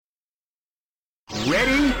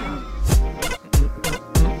Ready?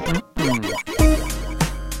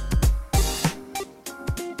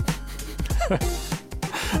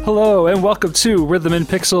 Hello, and welcome to Rhythm and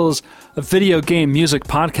Pixels, a video game music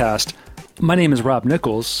podcast. My name is Rob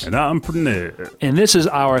Nichols. And I'm Pernell. And this is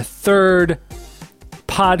our third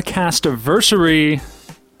Podcastiversary.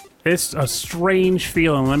 It's a strange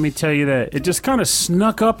feeling, let me tell you that. It just kind of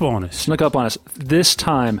snuck up on us. This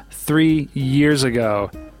time, 3 years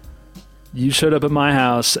ago, you showed up at my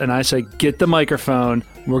house, and I said, get the microphone,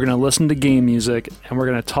 we're going to listen to game music, and we're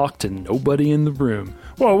going to talk to nobody in the room.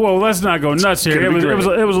 Whoa, let's not go nuts here. It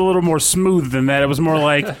was a little more smooth than that. It was more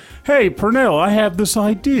like, hey, Pernell, I have this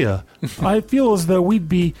idea. I feel as though it would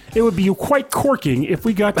be quite corking if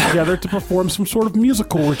we got together to perform some sort of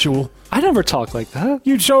musical ritual. I never talked like that.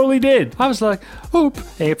 You totally did. I was like,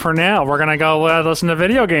 hey, Pernell, we're going to go listen to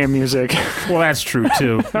video game music. Well, that's true,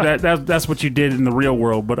 too. That's what you did in the real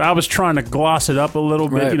world. But I was trying to gloss it up a little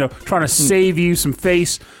bit, right. Trying to save you some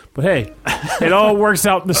face. But hey, it all works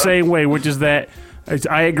out the same way, which is that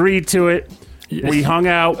I agreed to it. We hung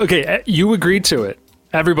out. Okay, you agreed to it.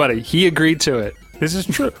 Everybody, he agreed to it. This is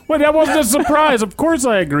true. Well, that wasn't a surprise. Of course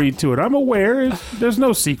I agreed to it. I'm aware. There's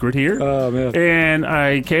no secret here. Oh, man. And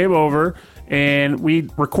I came over, and we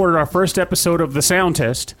recorded our first episode of the sound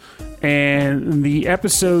test. And the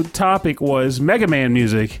episode topic was Mega Man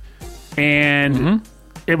music. And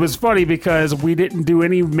it was funny because we didn't do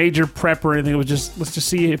any major prep or anything. It was just, let's just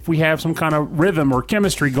see if we have some kind of rhythm or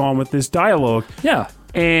chemistry going with this dialogue. Yeah.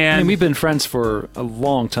 And we've been friends for a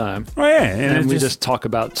long time. Oh, yeah. And we just talk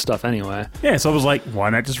about stuff anyway. Yeah, so I was like, why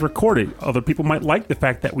not just record it? Other people might like the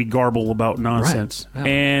fact that we garble about nonsense. Right.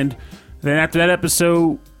 Yeah. And then after that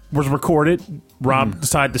episode was recorded, Rob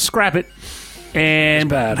decided to scrap it. And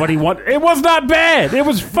bad. But it was not bad. It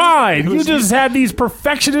was fine. You just had these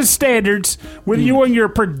perfectionist standards with you and your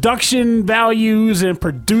production values and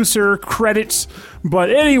producer credits. But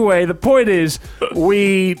anyway, the point is,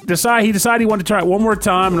 he decided he wanted to try it one more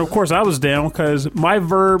time, and of course I was down because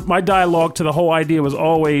my dialogue to the whole idea was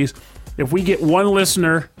always, if we get one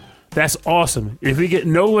listener, that's awesome. If we get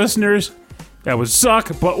no listeners, that would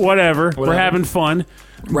suck. But whatever. We're having fun.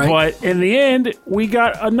 Right. But in the end, we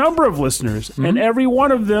got a number of listeners, and every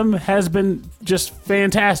one of them has been just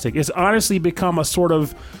fantastic. It's honestly become a sort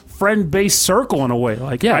of friend-based circle in a way.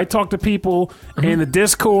 I talk to people in the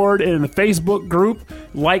Discord and in the Facebook group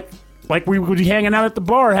like we would be hanging out at the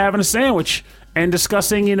bar having a sandwich and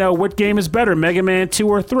discussing, what game is better, Mega Man 2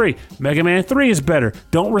 or 3. Mega Man 3 is better.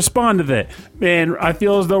 Don't respond to that. And I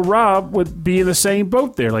feel as though Rob would be in the same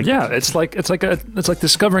boat there. It's like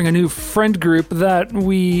discovering a new friend group that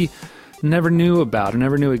we never knew about or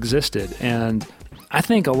never knew existed. And I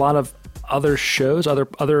think a lot of other shows,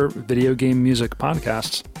 other video game music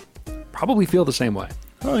podcasts probably feel the same way.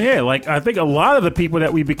 Oh, yeah. I think a lot of the people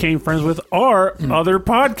that we became friends with are other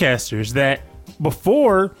podcasters that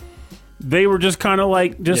before they were just kind of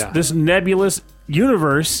this nebulous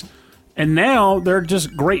universe, and now they're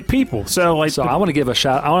just great people. So I want to give a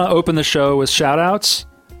shout. I want to open the show with shout outs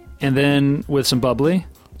and then with some bubbly.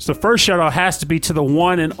 So the first shout out has to be to the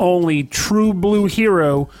one and only true blue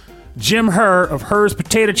hero, Jim Herr of Herr's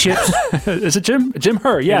Potato Chips. Is it Jim? Jim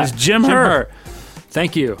Herr, yeah. It is Jim Herr.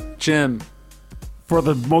 Thank you, Jim. For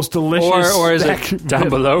the most delicious... Or is it down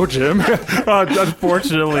below, Jim?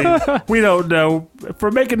 Unfortunately, we don't know.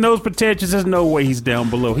 For making those potatoes, there's no way he's down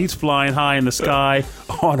below. He's flying high in the sky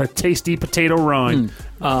on a tasty potato rind.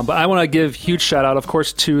 But I want to give huge shout out, of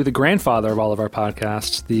course, to the grandfather of all of our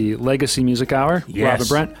podcasts, the Legacy Music Hour, yes.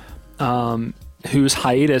 Robert Brent, whose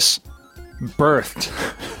hiatus birthed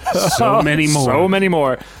so many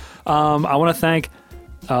more. I want to thank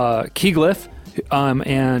Keyglyph,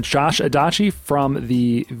 and Josh Adachi from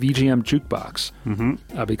the VGM Jukebox,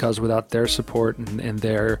 because without their support and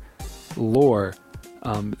their lore,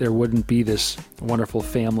 there wouldn't be this wonderful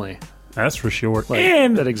family. That's for sure.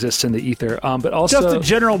 And that exists in the ether. But also, just a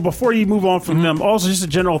general, before you move on from them, also just a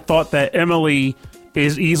general thought that Emily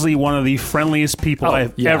is easily one of the friendliest people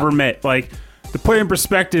I've ever met. To put it in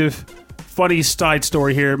perspective, funny side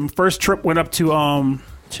story here. My first trip went up to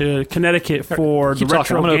Connecticut for the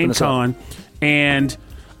Retro Game Con. And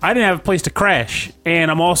I didn't have a place to crash,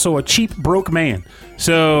 and I'm also a cheap, broke man.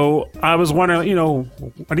 So I was wondering,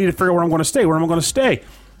 I need to figure out where I'm going to stay. Where am I going to stay?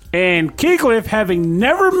 And Keyglyph, having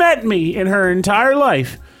never met me in her entire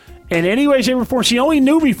life, in any way, shape, or form, she only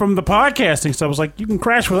knew me from the podcasting. So I was like, you can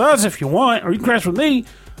crash with us if you want, or you can crash with me.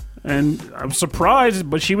 And I was surprised,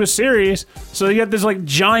 but she was serious. So you got this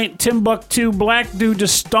giant Timbuktu black dude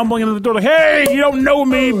just stumbling into the door hey, you don't know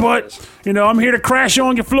me, but I'm here to crash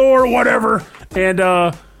on your floor or whatever. And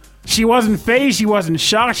She wasn't phased. She wasn't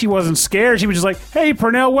shocked. She wasn't scared. She was just like, hey,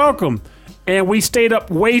 Pernell, welcome. And we stayed up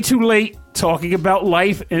way too late talking about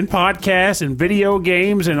life and podcasts and video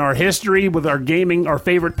games and our history with our gaming, our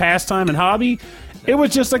favorite pastime and hobby. It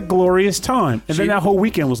was just a glorious time. And then that whole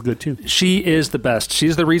weekend was good, too. She is the best.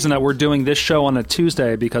 She's the reason that we're doing this show on a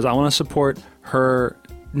Tuesday, because I want to support her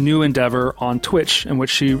new endeavor on Twitch, in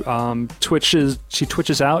which she twitches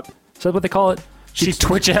out. Is that what they call it? She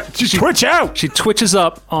twitches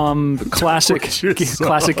up classic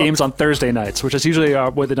games on Thursday nights, which is usually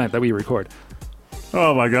the night that we record.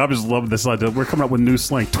 Oh my God, I just love this idea. We're coming up with new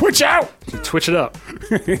slang. Twitch out! Twitch it up.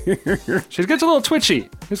 She gets a little twitchy.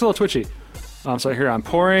 So here I'm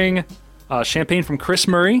pouring champagne from Chris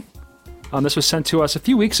Murray. This was sent to us a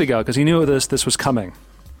few weeks ago because he knew this was coming.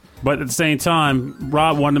 But at the same time,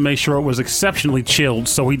 Rob wanted to make sure it was exceptionally chilled,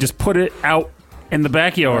 so he just put it out in the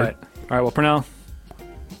backyard. All right, well, Pernell.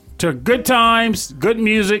 To good times, good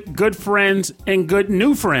music, good friends, and good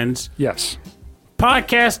new friends. Yes.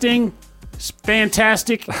 Podcasting,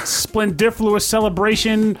 fantastic, splendifluous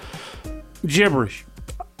celebration, gibberish.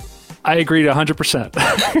 I agreed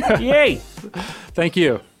 100%. Yay. Thank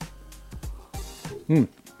you. Yeah,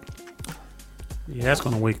 that's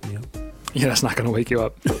going to wake me up. Yeah, that's not going to wake you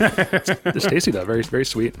up. It's tasty, though. Very, very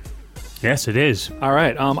sweet. Yes, it is. All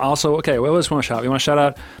right. Also, okay, what else want to shout out? We want to shout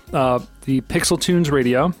out the Pixel Tunes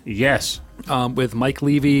Radio. Yes. With Mike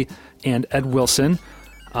Levy and Ed Wilson,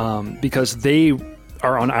 because they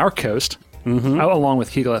are on our coast, along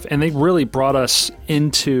with Keegliff, and they really brought us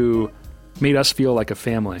made us feel like a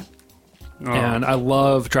family. Oh. And I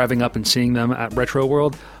love driving up and seeing them at Retro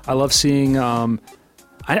World. I love seeing,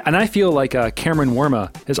 I feel like Cameron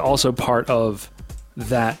Worma is also part of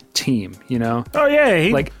that team, you know? Oh, yeah.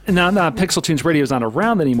 Now Pixel Tunes Radio is not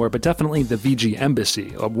around anymore, but definitely the VG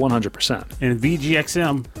Embassy, 100%. And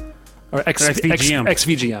VGXM. Or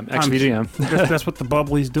XVGM. That's what the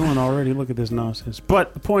bubbly's doing already. Look at this nonsense.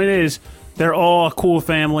 But the point is, they're all a cool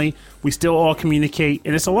family. We still all communicate,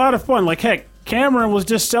 and it's a lot of fun. Like, heck, Cameron was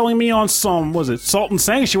just selling me on some, Salt and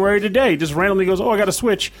Sanctuary today. Just randomly goes, I got a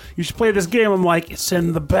Switch. You should play this game. I'm like, it's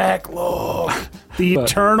in the backlog.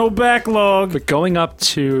 Eternal backlog. But going up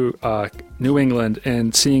to New England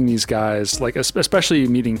and seeing these guys, like especially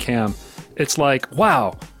meeting Cam, it's like,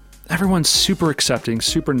 wow, everyone's super accepting,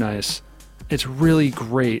 super nice. It's really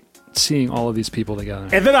great seeing all of these people together.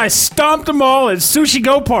 And then I stomped them all at Sushi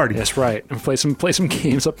Go Party. That's right. And play some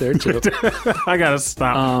games up there, too. I got to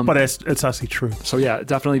stop. But it's actually true. So, yeah,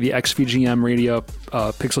 definitely the XVGM radio,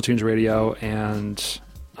 Pixel Tunes Radio, and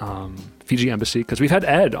VG Embassy. Because we've had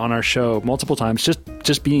Ed on our show multiple times,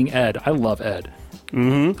 just being Ed. I love Ed.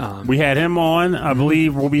 Mm-hmm. We had him on. I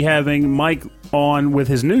believe we'll be having Mike on with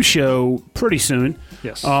his new show pretty soon.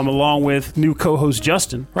 Yes. Along with new co-host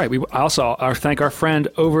Justin. Right. We also thank our friend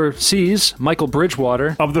overseas, Michael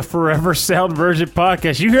Bridgewater. Of the Forever Sound Version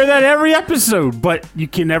podcast. You hear that every episode, but you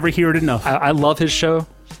can never hear it enough. I love his show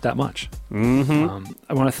that much. Mm-hmm.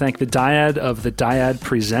 I want to thank the Dyad of the Dyad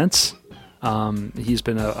Presents. He's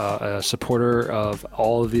been a supporter of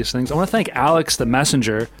all of these things. I want to thank Alex the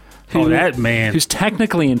Messenger. That man. Who's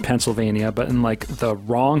technically in Pennsylvania, but in like the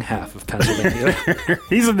wrong half of Pennsylvania.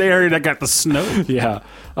 He's in the area that got the snow. Yeah.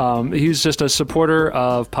 He's just a supporter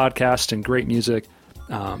of podcasts and great music.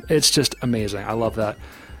 It's just amazing. I love that.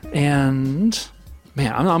 And,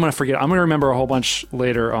 man, I'm going to forget. I'm going to remember a whole bunch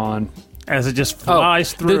later on. As it just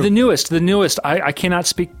flies through. The newest. I cannot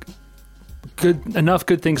speak enough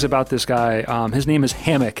good things about this guy. His name is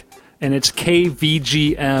Hammock, and it's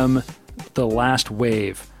KVGM, The Last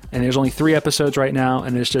Wave. And there's only 3 episodes right now,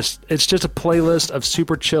 and it's just a playlist of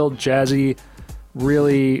super chilled, jazzy,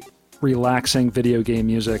 really relaxing video game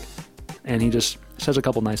music. And he just says a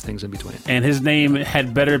couple nice things in between. And his name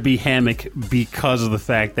had better be Hammock because of the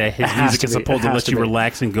fact that his music is supposed to let you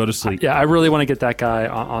relax and go to sleep. Yeah, I really want to get that guy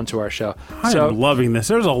onto our show. I'm loving this.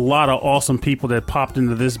 There's a lot of awesome people that popped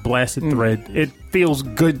into this blasted thread. It feels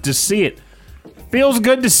good to see it.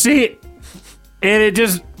 And it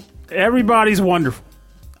just, everybody's wonderful.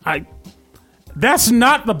 That's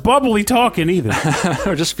not the bubbly talking either.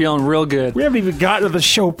 We're just feeling real good. We haven't even gotten to the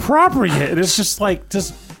show proper yet. It's just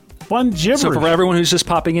fun gibberish. So for everyone who's just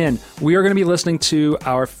popping in, we are going to be listening to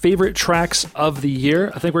our favorite tracks of the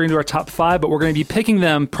year. I think we're going to do our top 5, but we're going to be picking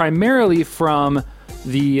them primarily from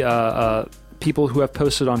the people who have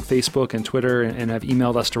posted on Facebook and Twitter and have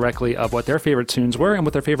emailed us directly of what their favorite tunes were and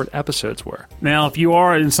what their favorite episodes were. Now, if you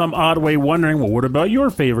are in some odd way wondering, well, what about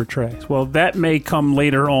your favorite tracks? Well, that may come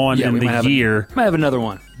later on in the year. Might have another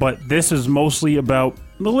one. But this is mostly about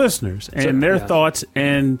the listeners and their thoughts,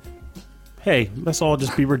 and hey, let's all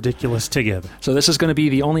just be ridiculous together. So this is going to be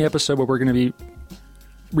the only episode where we're going to be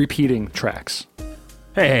repeating tracks.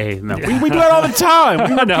 Hey, no. We do it all the time.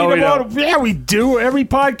 We No, we don't. Yeah, we do. Every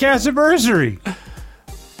Podcastiversary.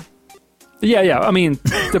 Yeah. I mean,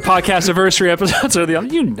 the Podcastiversary episodes are the...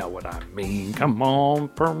 You know what I mean. Come on.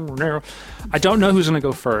 Pernell. I don't know who's going to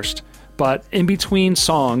go first, but in between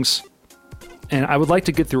songs, and I would like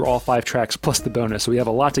to get through all 5 tracks plus the bonus, so we have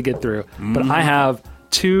a lot to get through. But I have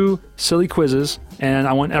 2 silly quizzes, and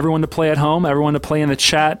I want everyone to play at home, everyone to play in the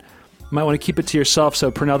chat. You might want to keep it to yourself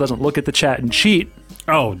so Pernell doesn't look at the chat and cheat.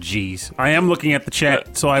 Oh, geez. I am looking at the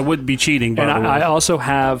chat, so I would be cheating. And I also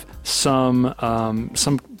have some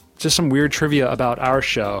weird trivia about our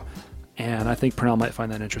show, and I think Pernell might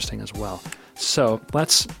find that interesting as well. So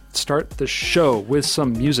let's start the show with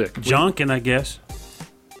some music. Junkin', I guess.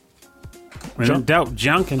 When in doubt,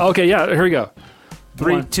 junkin'. Okay, yeah, here we go.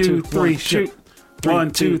 3, 2, 3, shoot.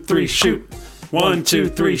 1, 2, 3, shoot. 1, 2,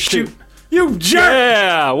 3, shoot. You jerk!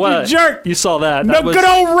 Yeah, what? You jerk! You saw that. No, good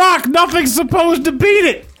old rock. Nothing's supposed to beat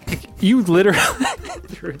it. You literally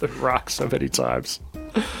threw the rock so many times.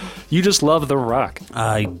 You just love the rock.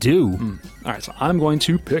 I do. All right, so I'm going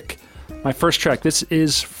to pick my first track. This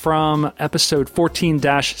is from episode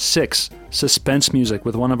 14-6, Suspense Music,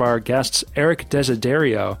 with one of our guests, Eric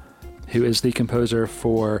Desiderio, who is the composer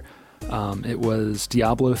for, it was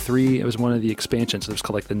Diablo 3. It was one of the expansions. It was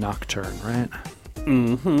called like the Nocturne, right?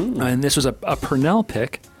 Mm-hmm. And this was a Pernell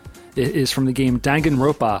pick. It is from the game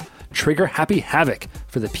Danganronpa, Trigger Happy Havoc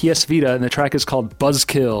for the PS Vita, and the track is called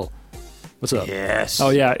Buzzkill. What's up? Yes. Oh,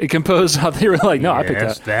 yeah. It composed, they were like, no, I picked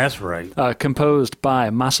that. That's right. Composed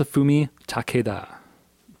by Masafumi Takeda.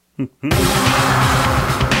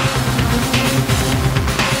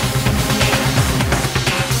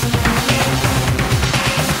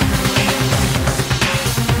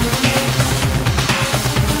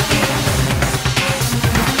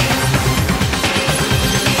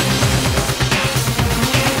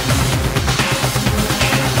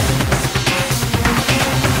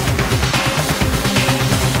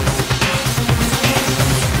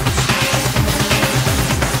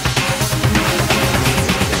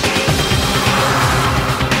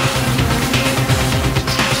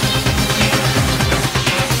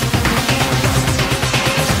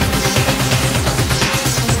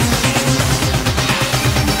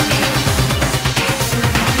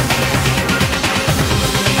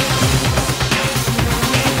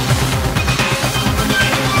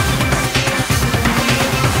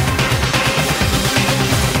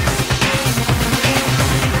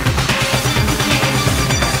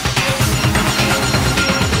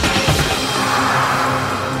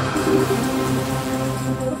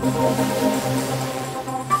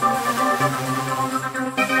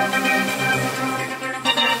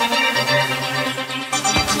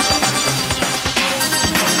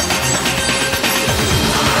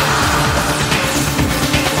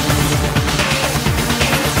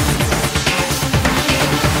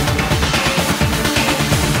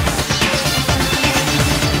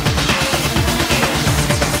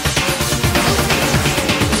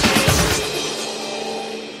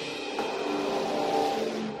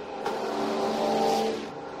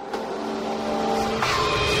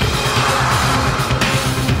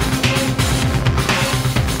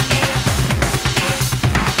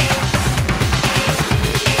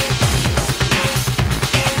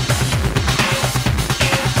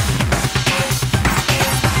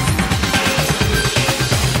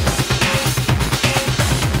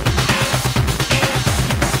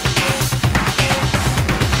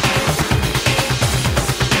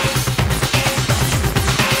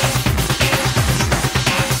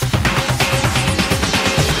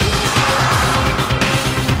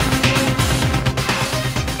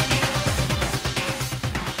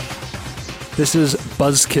 This is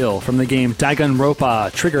Buzzkill from the game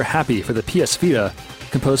Danganronpa Trigger Happy for the PS Vita,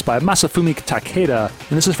 composed by Masafumi Takeda,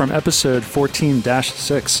 and this is from episode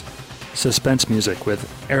 14-6, Suspense Music with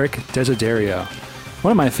Eric Desiderio.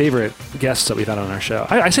 One of my favorite guests that we've had on our show.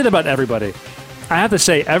 I say that about everybody. I have to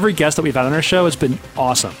say, every guest that we've had on our show has been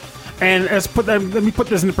awesome. And let me put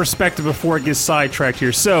this into perspective before it gets sidetracked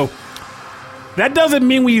here. So, that doesn't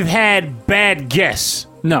mean we've had bad guests.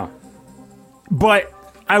 No. But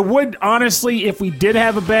I would, honestly, if we did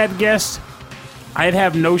have a bad guest, I'd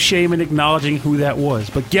have no shame in acknowledging who that was.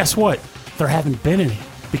 But guess what? There haven't been any.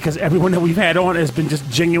 Because everyone that we've had on has been just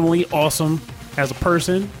genuinely awesome as a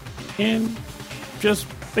person. And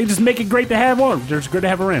they just make it great to have on. They're just good to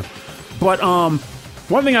have around. But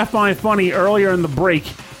one thing I find funny, earlier in the break,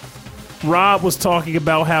 Rob was talking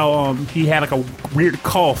about how he had like a weird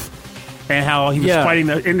cough and how he was fighting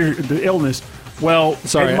the illness. Well,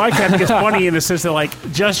 sorry, Mike, I think it's funny in the sense that,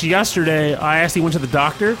 like, just yesterday, I actually went to the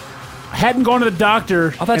doctor, hadn't gone to the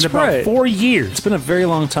doctor in about 4 years. It's been a very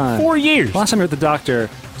long time. 4 years. Last time you were at the doctor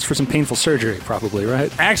was for some painful surgery, probably,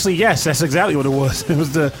 right? Actually, yes, that's exactly what it was. It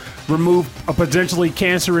was to remove a potentially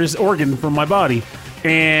cancerous organ from my body.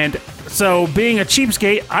 And so, being a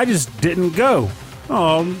cheapskate, I just didn't go.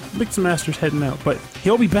 Oh, Mixmaster's heading out, but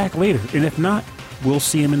he'll be back later. And if not, we'll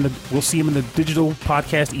see him in the digital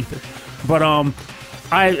podcast ether. But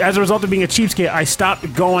as a result of being a cheapskate, I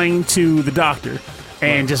stopped going to the doctor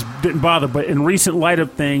and just didn't bother. But in recent light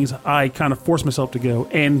of things, I kind of forced myself to go.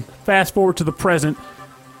 And fast forward to the present,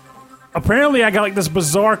 apparently I got like this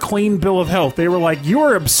bizarre clean bill of health. They were like,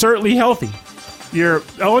 "You're absurdly healthy. The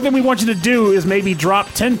only thing we want you to do is maybe drop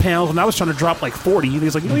 10 pounds." And I was trying to drop like 40. And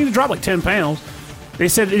he's like, "You don't need to drop like 10 pounds." They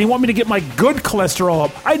said, and he want me to get my good cholesterol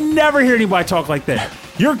up. I never hear anybody talk like that.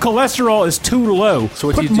 Your cholesterol is too low. So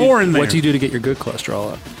what Put more in there. What do you do to get your good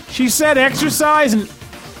cholesterol up? She said exercise and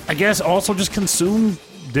I guess also just consume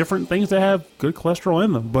different things that have good cholesterol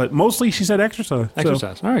in them. But mostly she said exercise.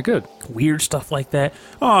 Exercise. So, all right, good. Weird stuff like that.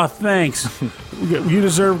 Oh, thanks. You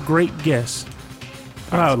deserve great guests.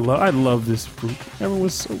 I love this group. Everyone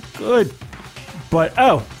was so good. But,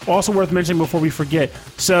 also worth mentioning before we forget.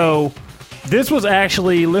 So, this was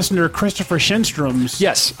actually listener Christopher Shenstrom's.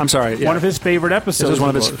 Yes, I'm sorry. Yeah. One of his favorite episodes. This was one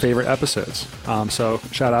of his favorite episodes. So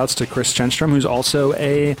shout outs to Chris Shenstrom, who's also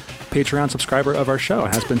a Patreon subscriber of our show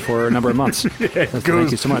and has been for a number of months. Thank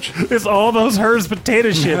you so much. It's all those Hers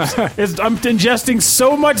potato chips. I'm ingesting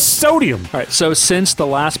so much sodium. All right, so since the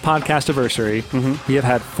last Podcastiversary, we have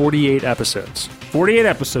had 48 episodes. 48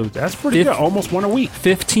 episodes. That's pretty good. Almost one a week.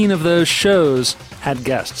 15 of those shows had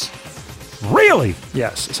guests. Really?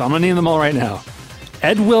 Yes. So I'm going to name them all right now.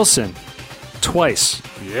 Ed Wilson, twice.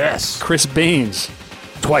 Yes. Chris Baines,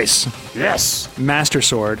 twice. Yes. Master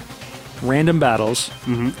Sword, Random Battles,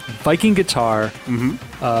 Viking Guitar,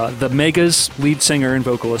 the Megas lead singer and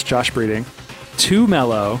vocalist, Josh Breeding, Too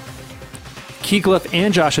Mellow, Keyglyph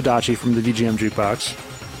and Josh Adachi from the VGM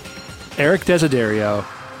Jukebox, Eric Desiderio,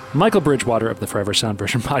 Michael Bridgewater of the Forever Sound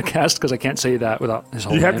Version podcast, because I can't say that without his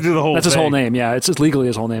whole name. You have to do the whole That's his whole name, yeah. It's legally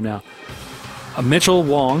his whole name now. Mitchell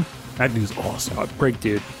Wong. That dude's awesome. Great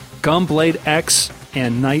dude. Gumblade X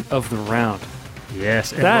and Knight of the Round.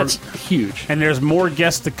 Yes. That's huge. And there's more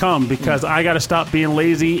guests to come because I got to stop being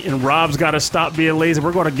lazy and Rob's got to stop being lazy.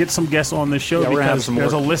 We're going to get some guests on this show because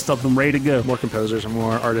there's a list of them ready to go. More composers and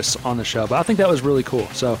more artists on the show. But I think that was really cool.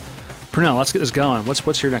 So, Pernell, let's get this going.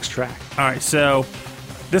 What's your next track? All right, so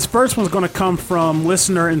this first one's going to come from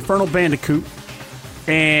listener Infernal Bandicoot.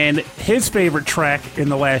 And his favorite track in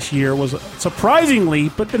the last year was, surprisingly,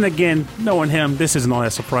 but then again, knowing him, this isn't all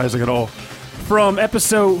that surprising at all, from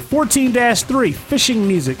episode 14-3, Fishing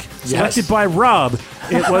Music, selected by Rob.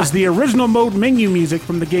 It was the original mode menu music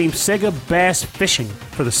from the game Sega Bass Fishing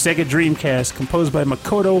for the Sega Dreamcast, composed by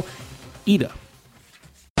Makoto Ida.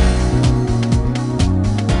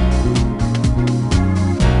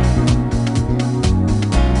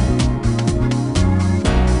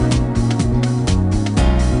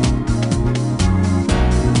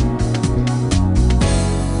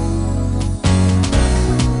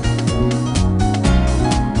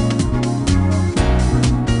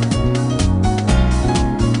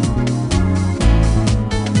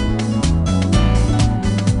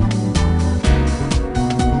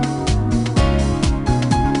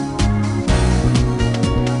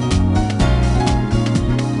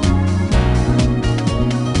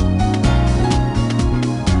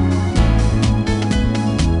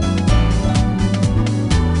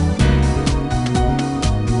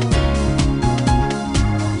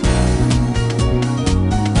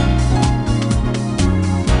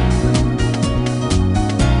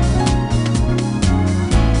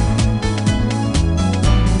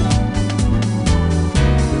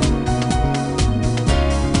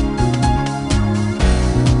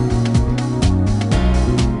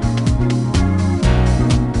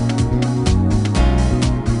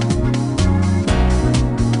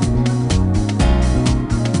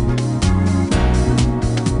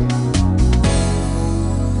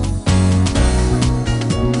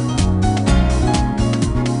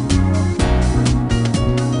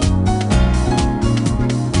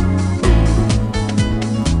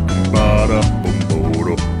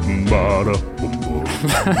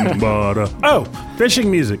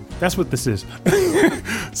 Fishing music. That's what this is.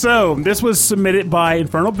 So, this was submitted by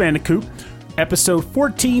Infernal Bandicoot, episode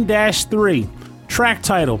 14-3. Track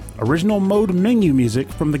title, original mode menu music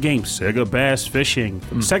from the game Sega Bass Fishing.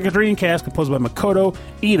 From Sega Dreamcast, composed by Makoto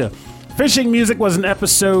Ida. Fishing music was an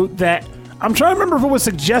episode that I'm trying to remember if it was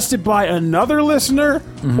suggested by another listener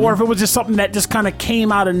or if it was just something that just kind of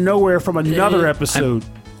came out of nowhere from another episode.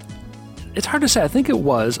 It's hard to say. I think it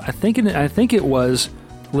was. I think it was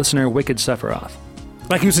listener Wicked Sephiroth.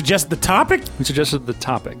 Like who suggested the topic? Who suggested the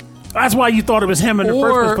topic. That's why you thought it was him in the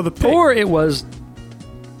first place for the pick. Or it was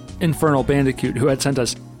Infernal Bandicoot, who had sent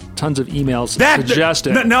us tons of emails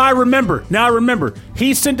suggesting. Now I remember.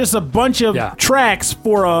 He sent us a bunch of tracks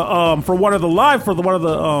for one of the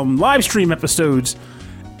live stream episodes,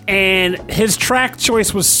 and his track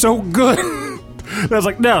choice was so good. I was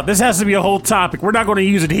like, no, this has to be a whole topic. We're not going to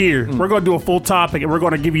use it here. We're going to do a full topic, and we're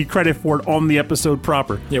going to give you credit for it on the episode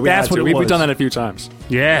proper. Yeah, that's what it was. We've done that a few times.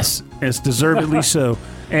 Yes, it's deservedly so.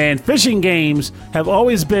 And fishing games have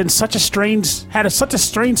always been such a strange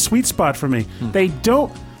sweet spot for me. They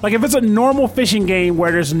don't, like if it's a normal fishing game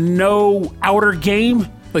where there's no outer game.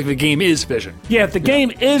 Like the game is fishing. Yeah, if the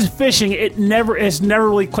game is fishing, it's never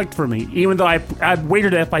really clicked for me. Even though I'd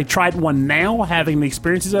waited if I tried one now, having the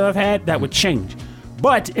experiences that I've had, that would change.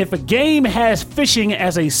 But if a game has fishing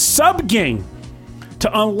as a sub-game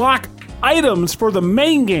to unlock items for the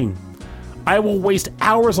main game, I will waste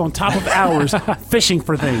hours on top of hours fishing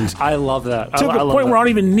for things. I love that. To the point where I don't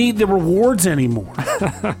even need the rewards anymore.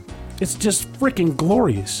 It's just freaking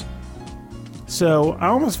glorious. So I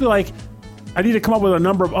almost feel like I need to come up with a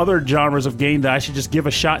number of other genres of game that I should just give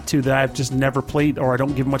a shot to that I've just never played or I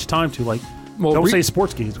don't give much time to. Like, don't say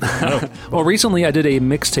sports games. No. Well, recently I did a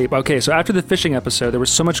mixtape. Okay, so after the fishing episode, there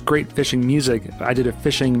was so much great fishing music. I did a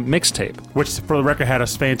fishing mixtape. Which, for the record, had a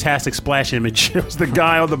fantastic splash image. It was the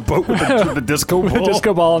guy on the boat with the disco ball. The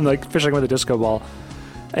disco ball and like fishing with a disco ball.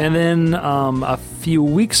 And then a few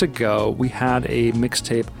weeks ago, we had a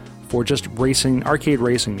mixtape for just arcade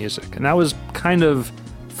racing music. And that was kind of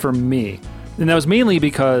for me. And that was mainly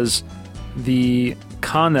because the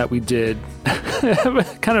con that we did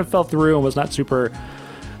kind of fell through and was not super...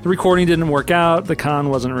 The recording didn't work out. The con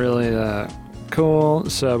wasn't really cool.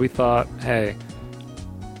 So we thought, hey,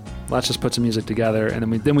 let's just put some music together. And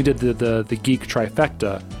then we did the Geek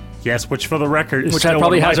Trifecta. Yes, which for the record is still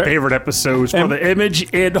one of my favorite episodes for the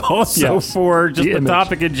image and also for just the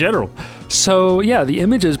topic in general. So yeah, the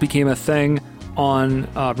images became a thing on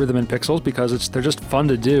Rhythm and Pixels because they're just fun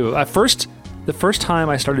to do. The first time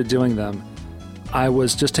I started doing them, I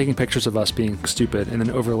was just taking pictures of us being stupid and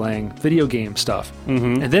then overlaying video game stuff.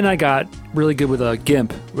 Mm-hmm. And then I got really good with a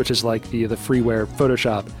GIMP, which is like the freeware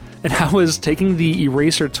Photoshop. And I was taking the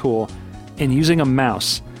eraser tool and using a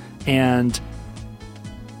mouse and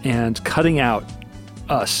cutting out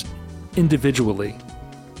us individually,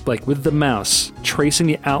 like with the mouse, tracing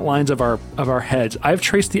the outlines of our heads. I've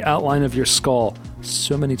traced the outline of your skull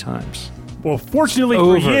so many times. Well, fortunately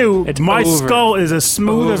for you, my skull is as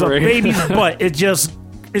smooth as a baby's butt.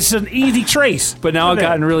 It's an easy trace. But now I've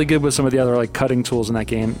gotten really good with some of the other like cutting tools in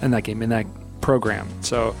that program.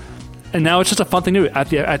 So, and now it's just a fun thing to do.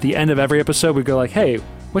 At the end of every episode, we go like, "Hey,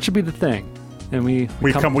 what should be the thing?" And we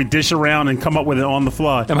dish around and come up with it on the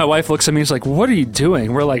fly. And my wife looks at me and is like, "What are you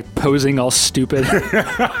doing?" We're like posing all stupid.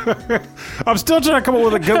 I'm still trying to come up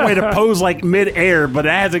with a good way to pose like mid-air, but it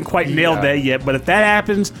hasn't quite nailed that yet. But if that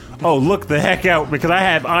happens, look the heck out, because I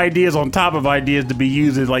have ideas on top of ideas to be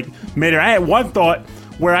used in like mid-air. I had one thought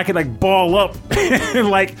where I could like ball up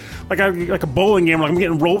like a bowling game, like I'm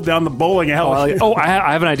getting rolled down the bowling alley. I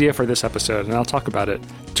have an idea for this episode, and I'll talk about it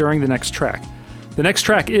during the next track. The next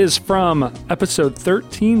track is from episode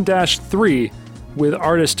 13-3 with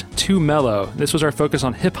artist Too Mellow. This was our focus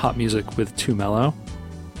on hip-hop music with Too Mellow.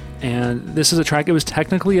 And this is a track, it was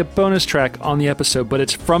technically a bonus track on the episode, but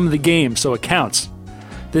it's from the game, so it counts.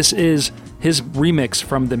 This is his remix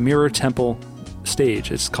from the Mirror Temple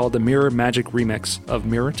stage. It's called the Mirror Magic Remix of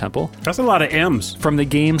Mirror Temple. That's a lot of M's. From the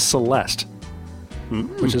game Celeste,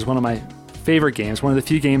 which is one of my favorite games, one of the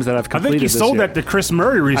few games that I've completed. I think you sold that to Chris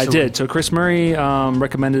Murray recently. I did. So Chris Murray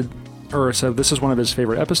so this is one of his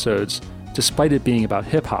favorite episodes, despite it being about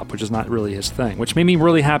hip-hop, which is not really his thing, which made me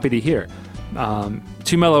really happy to hear.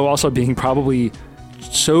 Too Mellow also being probably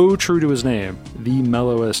so true to his name, the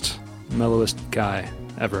mellowest guy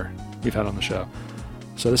ever we've had on the show.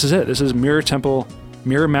 So this is it. This is Mirror Temple,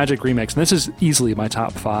 Mirror Magic Remix, and this is easily my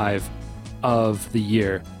top 5 of the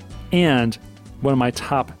year, and one of my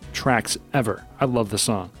top tracks ever. I love this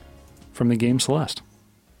song from the game Celeste.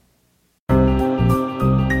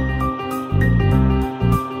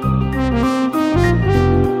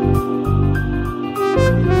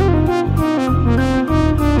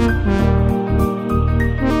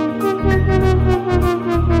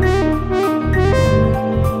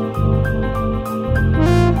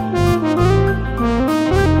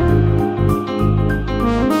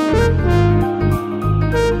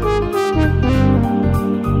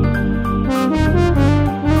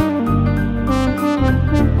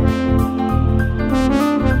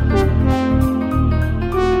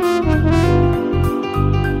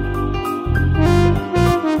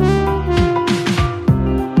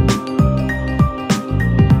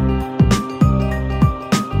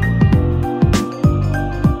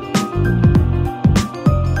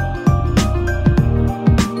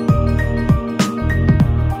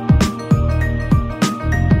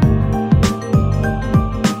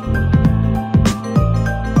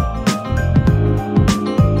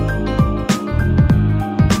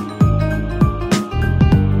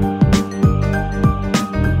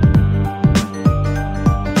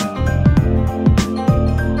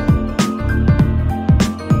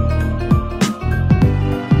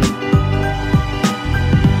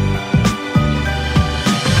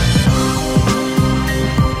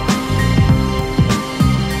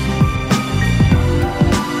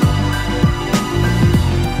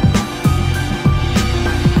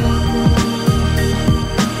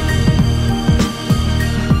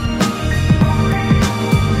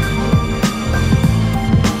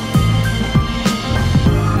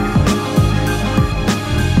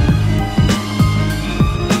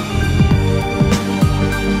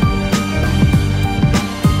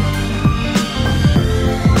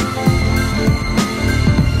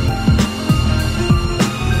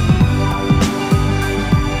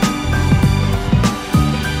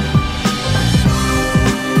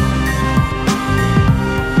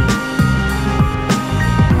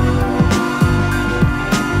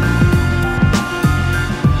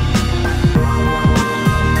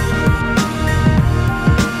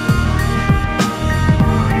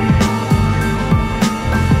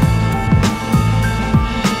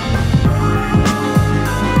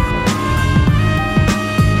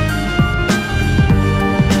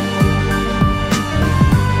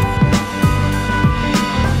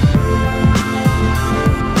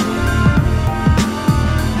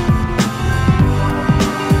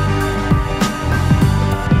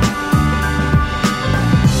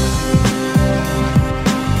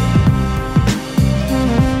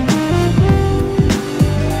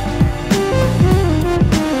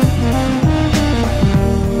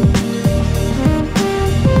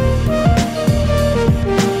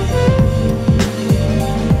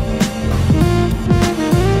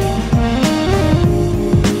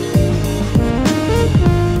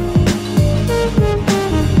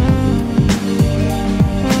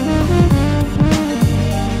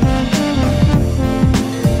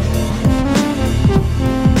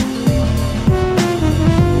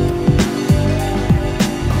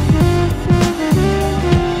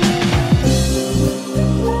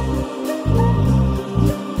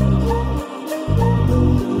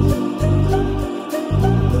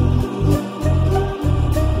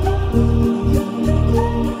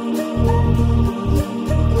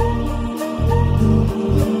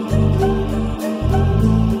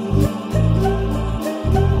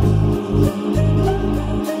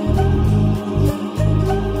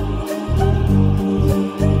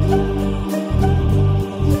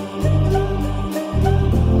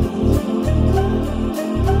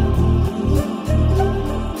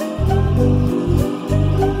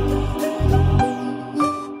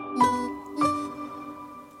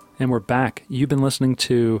 And we're back. You've been listening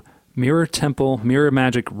to Mirror Temple Mirror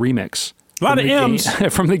Magic Remix. A lot of M's.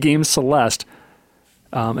 From the game Celeste.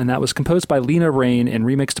 And that was composed by Lena Rain and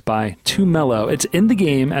remixed by Too Mellow. It's in the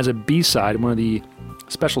game as a B-side, one of the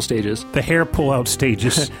special stages. The hair pull-out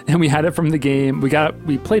stages. And we had it from the game.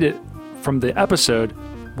 We played it from the episode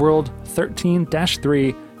World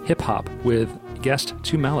 13-3 Hip Hop with guest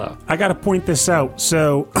Too Mellow. I got to point this out.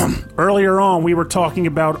 So earlier on, we were talking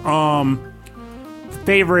about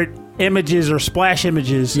favorite images or splash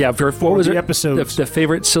images. Yeah, for what was the it? Episodes. The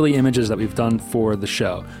favorite silly images that we've done for the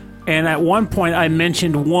show. And at one point, I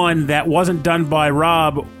mentioned one that wasn't done by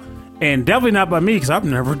Rob, and definitely not by me because I've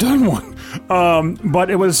never done one. But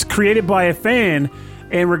it was created by a fan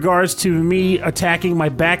in regards to me attacking my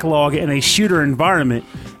backlog in a shooter environment.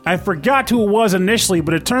 I forgot who it was initially,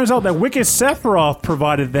 but it turns out that Wicked Sephiroth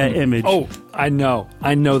provided that image. Oh, I know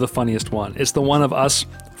the funniest one. It's the one of us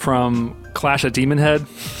from Clash of Demon Head.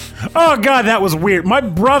 Oh god, that was weird. My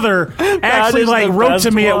brother actually wrote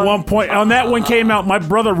to me at one point. On that one came out, my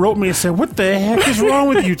brother wrote me and said, "What the heck is wrong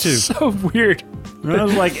with you two?" So weird. And I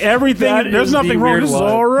was like, everything. There's nothing wrong. This is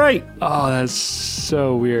all right. Oh, that's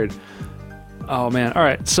so weird. Oh man. All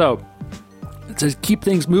right. So to keep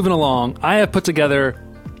things moving along, I have put together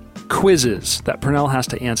quizzes that Pernell has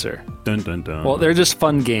to answer. Dun dun dun. Well, they're just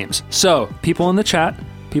fun games. So people in the chat,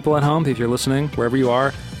 people at home, if you're listening, wherever you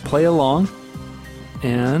are, play along.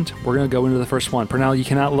 And we're going to go into the first one. Pernell, you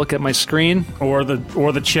cannot look at my screen. Or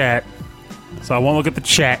the chat. So I won't look at the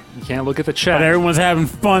chat. You can't look at the chat. But everyone's having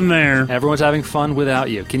fun there. Everyone's having fun without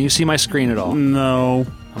you. Can you see my screen at all? No.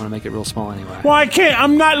 I'm going to make it real small anyway. Well, I can't.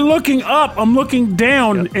 I'm not looking up. I'm looking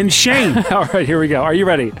down in shame. All right, here we go. Are you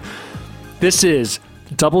ready? This is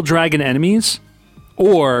Double Dragon enemies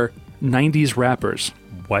or 90s rappers.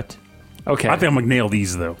 What? Okay. I think I'm going to nail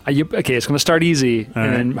these, though. Okay, it's going to start easy and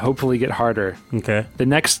right. then hopefully get harder. Okay. The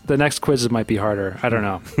next quizzes might be harder. I don't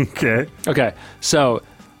know. Okay. Okay, so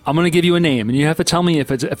I'm going to give you a name, and you have to tell me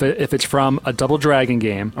if it's from a Double Dragon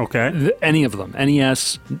game. Okay. Any of them.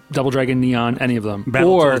 NES, Double Dragon Neon, any of them.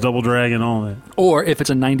 Battle Double Dragon, all that. Or if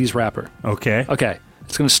it's a 90s rapper. Okay. Okay,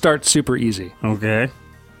 it's going to start super easy. Okay.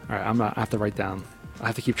 All right, I have to write down. I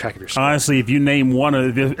have to keep track of your score. Honestly, if you name one,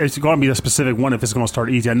 it's going to be a specific one if it's going to start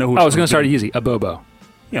easy. I know who it's going to start easy. A Bobo.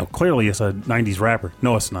 You know, clearly it's a 90s rapper.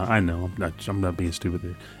 No, it's not. I know. I'm not being stupid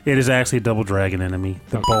there. It is actually a Double Dragon enemy.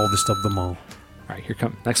 The baldest of them all. All right, here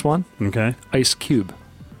comes next one. Okay. Ice Cube.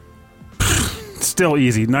 Still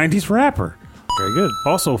easy. 90s rapper. Very good.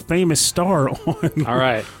 Also famous star on... All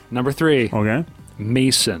right, number 3. Okay.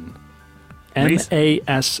 Mason.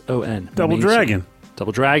 Mason. Double Mason. Dragon.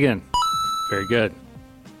 Double Dragon. Very good.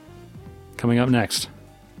 Coming up next.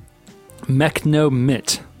 Mechno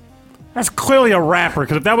Mitt. That's clearly a rapper,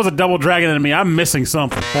 because if that was a Double Dragon enemy, I'm missing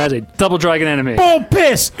something. That is a Double Dragon enemy. Bull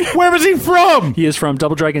piss! Where was he from? He is from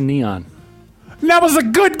Double Dragon Neon. And that was a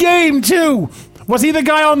good game, too! Was he the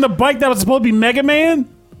guy on the bike that was supposed to be Mega Man?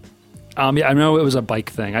 Yeah, I know it was a bike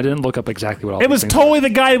thing. I didn't look up exactly what all It was things totally the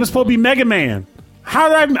guy that was supposed to be Mega Man. How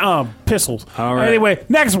did I... pistols. All right. Anyway,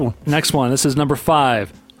 next one. Next one. This is number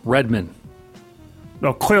 5. Redman.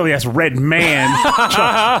 Oh, clearly that's Red Man.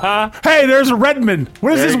 Hey, there's a Redman.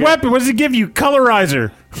 What is his weapon? What does he give you?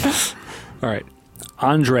 Colorizer. All right.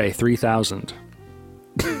 Andre 3000.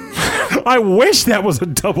 I wish that was a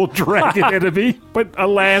Double Dragon enemy, but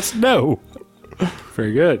alas, no.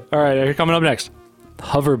 Very good. All right, here coming up next.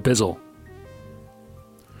 Hover Bizzle.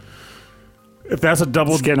 If that's a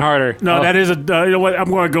double... It's getting harder. No, that is a... you know what? I'm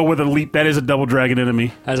going to go with a leap. That is a Double Dragon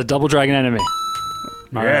enemy. As a Double Dragon enemy.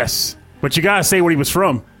 All yes. Right. But you got to say where he was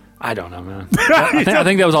from. I don't know, man. I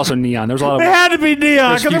think that was also Neon. There was a lot of... It had to be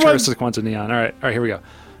Neon. There's futuristic ones of Neon. All right, here we go.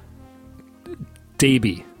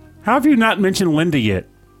 Davey. How have you not mentioned Linda yet?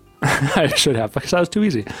 I should have, because that was too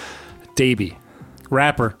easy. Davey.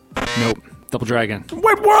 Rapper. Nope. Double Dragon.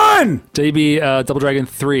 Wait, one! Davey, Double Dragon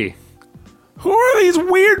 3. Who are these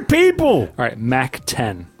weird people? All right, Mac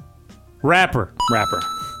 10. Rapper.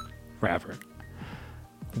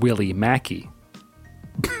 Willie Mackey.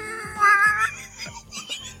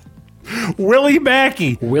 Willie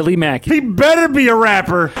Mackey. He better be a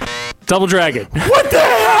rapper. Double Dragon. What the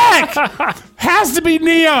heck? Has to be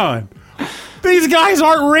Neon. These guys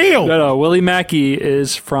aren't real. No. Willie Mackey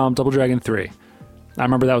is from Double Dragon 3. I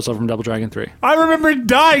remember that was from Double Dragon 3. I remember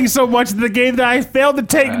dying so much in the game that I failed to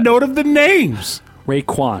take note of the names.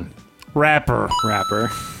 Raekwon. Rapper.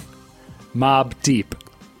 Mob Deep.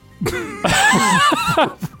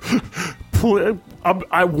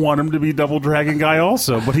 I want him to be Double Dragon guy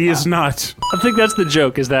also, but he is not. I think that's the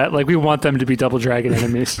joke, is that we want them to be Double Dragon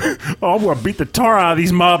enemies. Oh, I'm going to beat the tar out of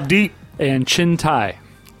these Mob Deep. And Chin Tai.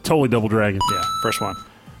 Totally Double Dragon. Yeah, first one.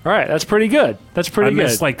 All right, that's pretty good. That's pretty good. I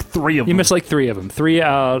missed like 3 of them. You missed like 3 of them. 3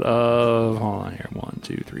 out of, hold on here, 1,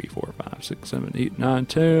 2, 3, 4, 5, 6, 7, 8, 9,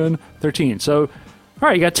 10, 13. So, all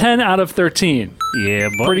right, you got 10 out of 13. Yeah,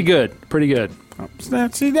 but pretty good. Pretty good.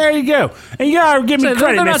 See, there you go. And you gotta give me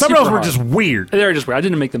credit, man. Some of those were just weird. They're just weird. I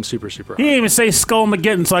didn't make them super hard. He didn't even say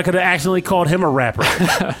Skullmageddon, so I could have accidentally called him a rapper.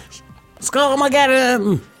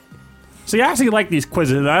 Skullmageddon! See, I actually like these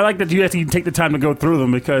quizzes. I like that you have to take the time to go through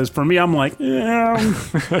them because for me, I'm like,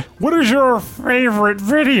 what is your favorite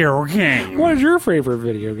video game? What is your favorite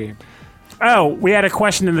video game? Oh, we had a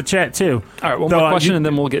question in the chat, too. All right, one more question, and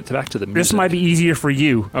then we'll get back to the music. This might be easier for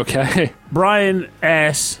you. Okay. Brian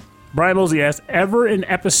Mosley asks, ever in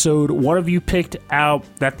episode one of you picked out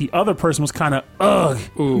that the other person was kind of,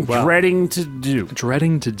 dreading to do?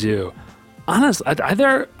 Dreading to do. Honestly,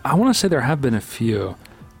 I want to say there have been a few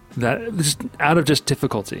that just out of just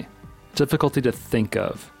difficulty to think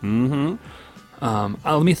of. Mm-hmm.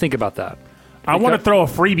 Let me think about that. I want to throw a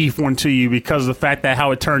freebie one to you because of the fact that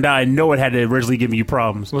how it turned out. I know it had to originally give you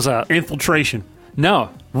problems. What's that? Infiltration.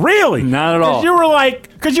 No. Really? Not at all. Because you were like,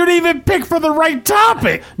 because you didn't even pick for the right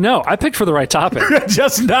topic. No, I picked for the right topic.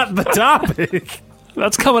 Just not the topic.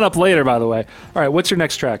 That's coming up later, by the way. All right, what's your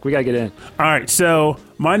next track? We got to get in. All right, so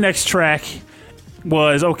my next track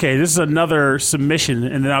was, okay, this is another submission,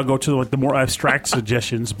 and then I'll go to the more abstract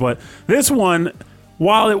suggestions. But this one,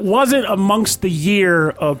 while it wasn't amongst the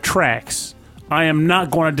year of tracks, I am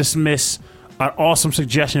not going to dismiss an awesome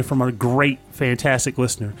suggestion from a great, fantastic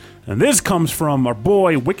listener. And this comes from our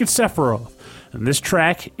boy, Wicked Sephiroth. And this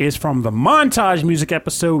track is from the Montage Music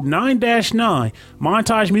episode 9-9,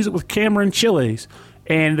 Montage Music with Cameron Chiles.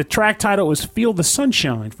 And the track title is Feel the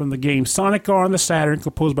Sunshine from the game Sonic R on the Saturn,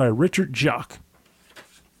 composed by Richard Jacques.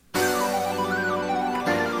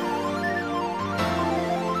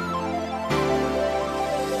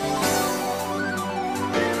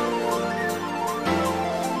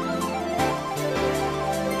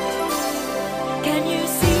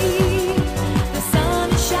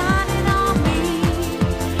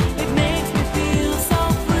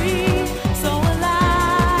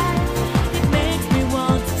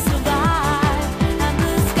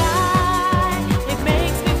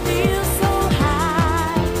 So high.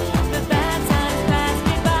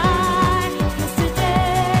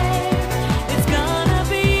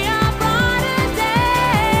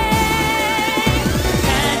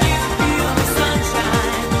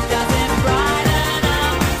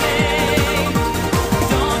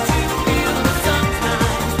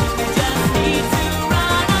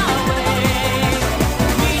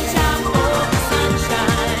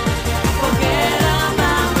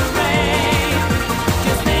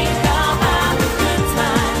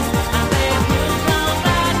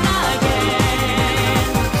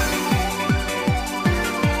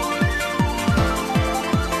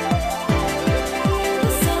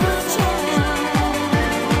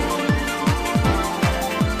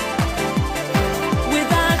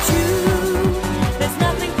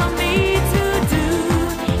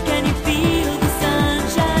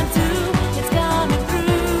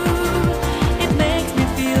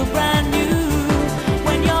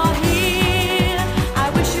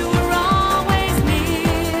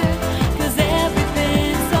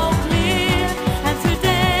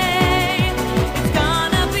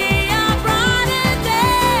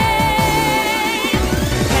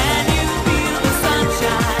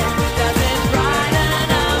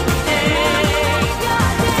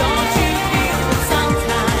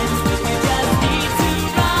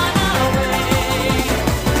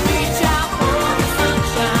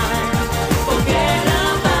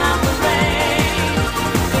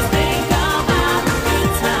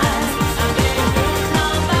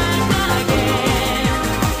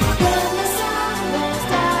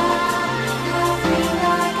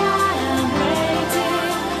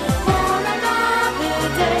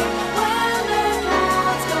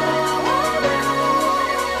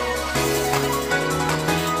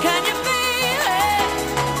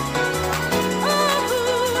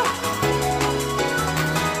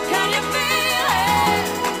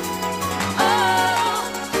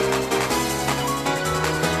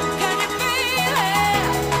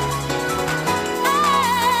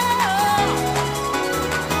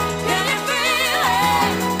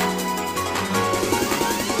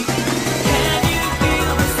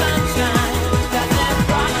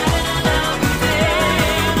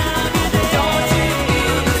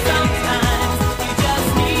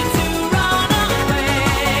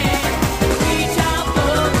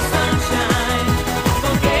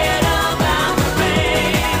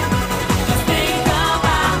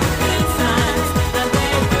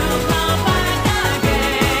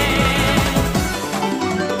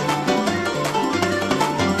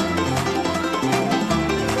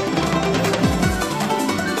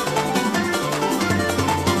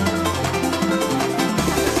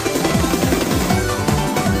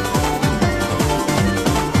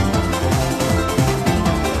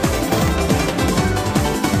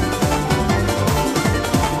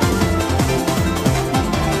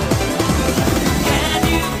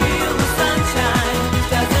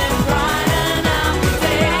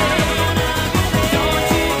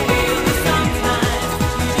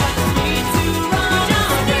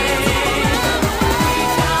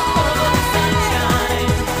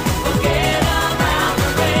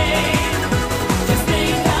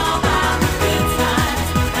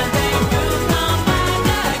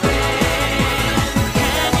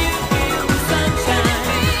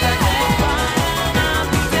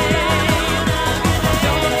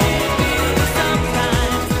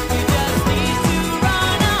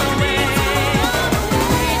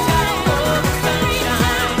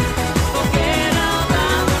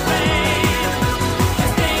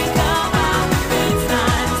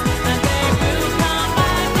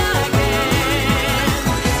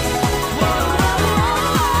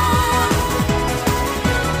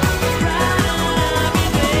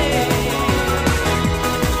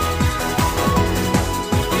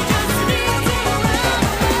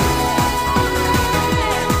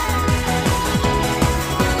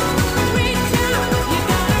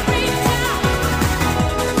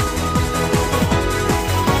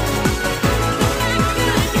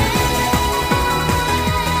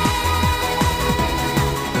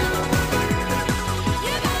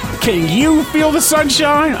 Can you feel the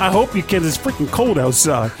sunshine? I hope you can. It's freaking cold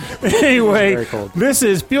outside. Anyway, very cold. This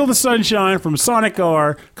is Feel the Sunshine from Sonic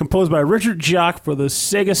R, composed by Richard Jacques for the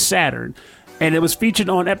Sega Saturn. And it was featured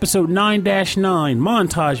on episode 9-9,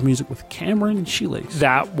 montage music with Cameron Shoelace.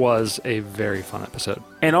 That was a very fun episode.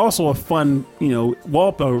 And also a fun,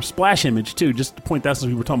 wall or splash image, too, just to point out since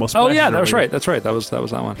we were talking about splashes. Oh, yeah, that was earlier. right. That's right. That was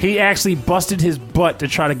that one. He actually busted his butt to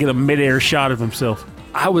try to get a midair shot of himself.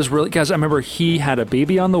 I was really, guys, I remember he had a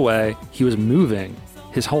baby on the way. He was moving.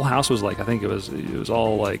 His whole house was like, I think it was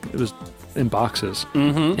all like, it was in boxes.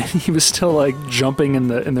 Mm-hmm. And he was still like jumping in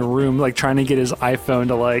the room, like trying to get his iPhone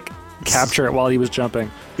to like capture it while he was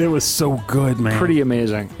jumping. It was so good, man. Pretty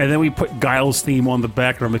amazing. And then we put Guile's theme on the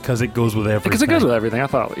background because it goes with everything. Because it goes with everything. I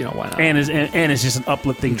thought, why not? And it's just an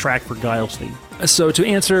uplifting track for Guile's theme. So to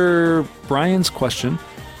answer Brian's question,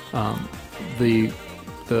 the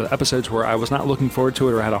episodes where I was not looking forward to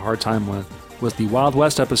it or had a hard time with was the Wild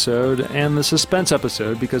West episode and the Suspense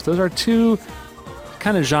episode, because those are two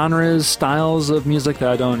kind of genres, styles of music that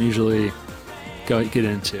I don't usually get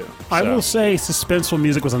into. So. I will say suspenseful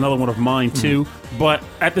music was another one of mine too, but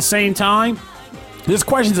at the same time, this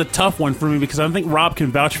question's a tough one for me because I think Rob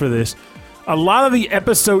can vouch for this. A lot of the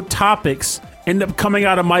episode topics end up coming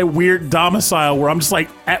out of my weird domicile where I'm just like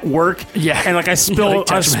at work, and like I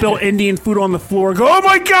spill Indian food on the floor and go, oh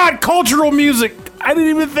my god, cultural music. I didn't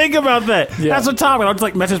even think about that. Yeah. That's a topic. I'll just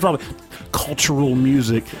like message probably cultural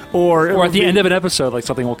music, or at the end of an episode, like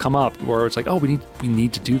something will come up where it's like, oh, we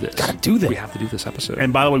need to do this. Gotta do that. We have to do this episode.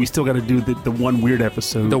 And by the way, we still got to do the one weird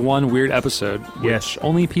episode. The one weird episode, which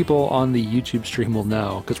only people on the YouTube stream will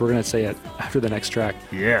know because we're gonna say it after the next track.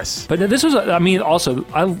 Yes. But this was, also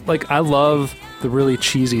I love the really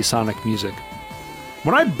cheesy Sonic music.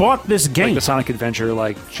 When I bought this game, like the Sonic Adventure,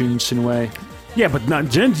 like Jun Sunway. Yeah, but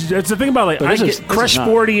not it's the thing about like I get Crush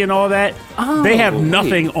 40 and all that. They have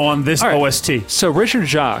nothing on this OST. So Richard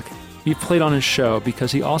Jacques, he played on his show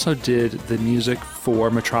because he also did the music for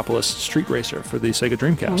Metropolis Street Racer for the Sega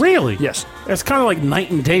Dreamcast. Really? Yes. It's kind of like night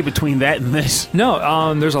and day between that and this.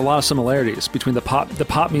 No, there's a lot of similarities between the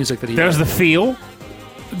pop music that he. There's the feel.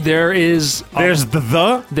 There is. There's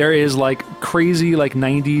the. There is like crazy like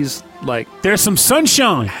 90s like. There's some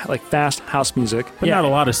sunshine. Like fast house music, but not a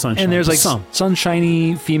lot of sunshine. And there's like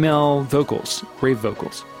sunshiny female vocals, rave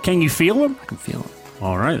vocals. Can you feel them? I can feel them.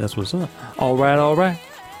 All right, that's what's up. All right.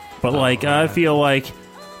 But like I feel like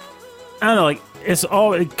I don't know, like it's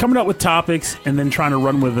all coming up with topics and then trying to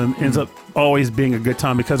run with them ends up always being a good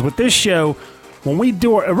time because with this show. When we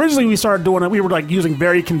do it, originally we started doing it, we were like using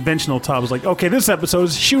very conventional topics. Like, okay, this episode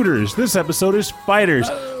is shooters. This episode is fighters.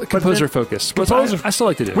 Composer focus. I still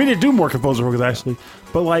like to do. We did do more composer focus, actually.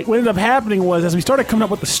 But like what ended up happening was as we started coming up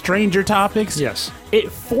with the stranger topics,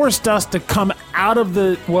 it forced us to come out of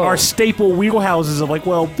our staple wheelhouses of like,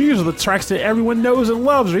 well, these are the tracks that everyone knows and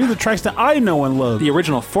loves, or these are the tracks that I know and love. The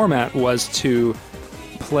original format was to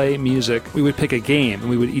play music. We would pick a game, and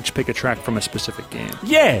we would each pick a track from a specific game.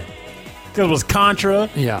 Yeah. Because it was Contra.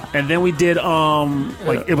 Yeah. And then we did, it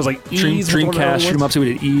was like Ease. Dreamcast, shoot 'em up, so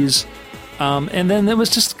we did Ease. And then it was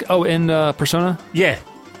just, Persona? Yeah.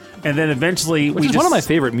 And then eventually Which is one of my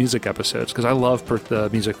favorite music episodes, because I love the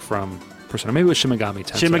music from Persona. Maybe it was Shin Megami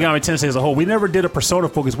Tensei. Shin Megami Tensei as a whole. We never did a Persona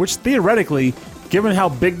focus, which theoretically, given how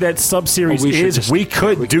big that sub-series we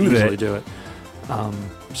could do that. Do it.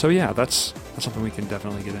 So yeah, that's something we can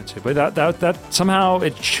definitely get into. But that somehow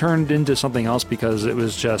it turned into something else because it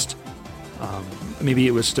was just... maybe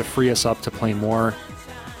it was to free us up to play more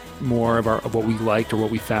of what we liked or what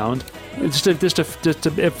we found. It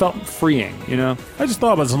felt freeing, I just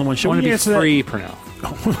thought about something. I want to be free,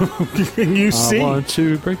 Pernell. Can you see? I want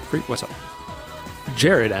to break free. What's up?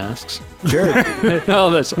 Jared asks.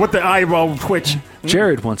 What the eyeball twitch?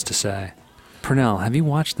 Jared wants to say, Pernell, have you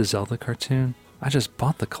watched the Zelda cartoon? I just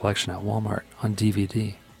bought the collection at Walmart on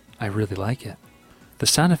DVD. I really like it. The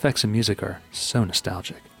sound effects and music are so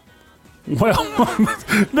nostalgic. Well,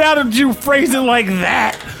 now that you phrase it like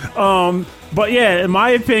that. But yeah, in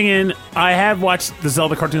my opinion, I have watched the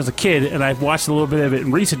Zelda cartoon as a kid, and I've watched a little bit of it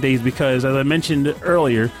in recent days because, as I mentioned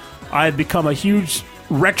earlier, I had become a huge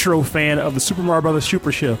retro fan of the Super Mario Bros.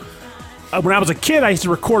 Super Show. When I was a kid, I used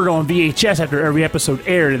to record it on VHS after every episode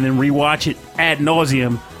aired and then rewatch it ad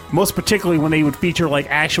nauseum. Most particularly when they would feature like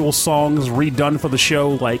actual songs redone for the show,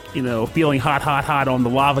 like, Feeling Hot, Hot, Hot on the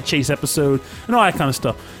Lava Chase episode and all that kind of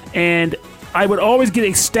stuff. And I would always get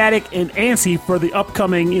ecstatic and antsy for the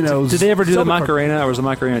upcoming, Did they ever do the Macarena, or was the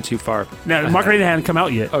Macarena too far? No, the Macarena hadn't come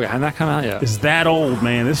out yet. Okay, hadn't that come out yet? It's that old,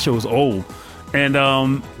 man. This show's old. And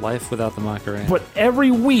life without the Macarena. But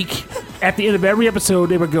every week, at the end of every episode,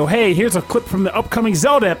 they would go, hey, here's a clip from the upcoming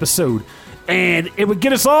Zelda episode. And it would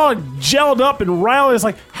get us all gelled up and riled. It's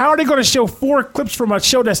like, how are they going to show 4 clips from a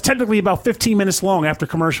show that's technically about 15 minutes long after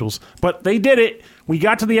commercials? But they did it. We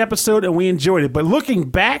got to the episode and we enjoyed it. But looking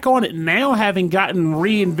back on it now, having gotten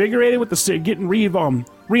reinvigorated with getting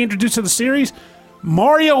reintroduced to the series,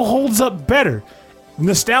 Mario holds up better.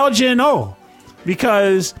 Nostalgia and all.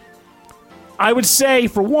 Because I would say,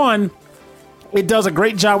 for one, it does a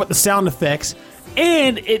great job with the sound effects.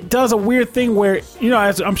 And it does a weird thing where,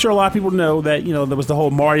 as I'm sure a lot of people know that, there was the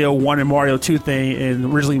whole Mario 1 and Mario 2 thing,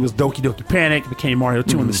 and originally it was Doki Doki Panic, it became Mario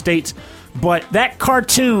 2 in the States. But that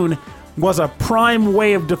cartoon was a prime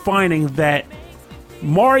way of defining that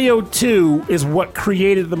Mario 2 is what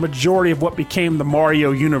created the majority of what became the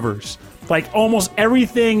Mario universe. Like, almost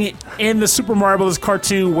everything in the Super Mario Bros.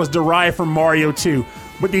 Cartoon was derived from Mario 2.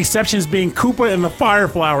 With the exceptions being Koopa and the Fire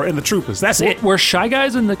Flower and the Troopas. That's it. Were Shy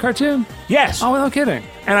Guys in the cartoon? Yes. Oh, no kidding.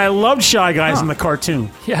 And I loved Shy Guys in the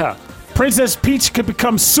cartoon. Yeah. Princess Peach could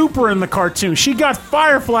become super in the cartoon. She got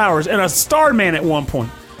Fire Flowers and a Starman at one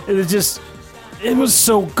point. It was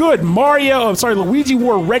so good. Luigi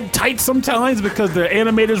wore red tights sometimes because the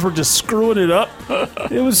animators were just screwing it up.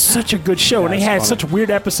 It was such a good show. And they had such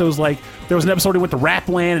weird episodes. Like, there was an episode they went to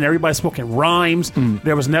Rapland and everybody spoke in rhymes.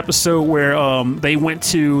 There was an episode where they went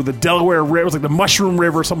to the Delaware River. It was like the Mushroom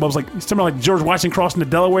River or something. It was like something like George Washington crossing the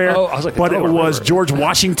Delaware. Oh, I was like, but it was River. George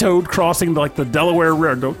Washington crossing the Delaware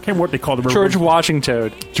River. I can't remember what they called the river. George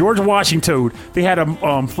Washington. George Washington. They had a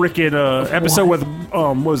freaking episode with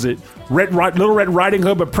what was it? Little Red Riding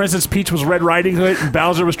Hood, but Princess Peach was Red Riding Hood, and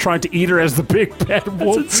Bowser was trying to eat her as the big bad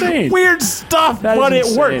wolf. That's insane. Weird stuff, but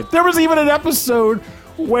it worked. There was even an episode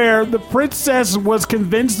where the princess was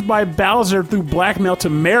convinced by Bowser through blackmail to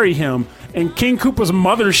marry him, and King Koopa's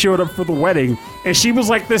mother showed up for the wedding, and she was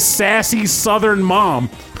like this sassy southern mom.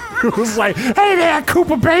 It was like, hey there,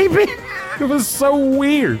 Koopa baby. It was so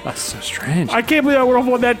weird. That's so strange. I can't believe I went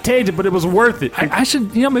off on that tangent, but it was worth it. I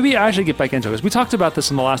should, maybe I should get back into it. Because we talked about this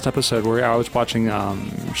in the last episode where I was watching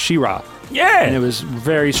She-Ra. Yeah. And it was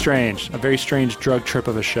very strange. A very strange drug trip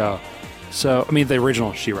of a show. So, the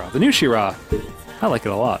original She-Ra. The new She-Ra, I like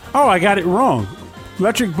it a lot. Oh, I got it wrong.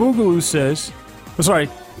 Electric Boogaloo says,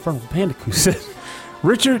 Infernal Bandicoot says,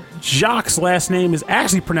 Richard Jacques' last name is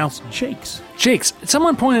actually pronounced Jakes. Jakes.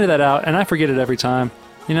 Someone pointed that out, and I forget it every time.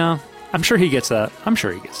 I'm sure he gets that.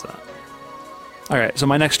 All right, so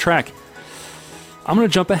my next track. I'm going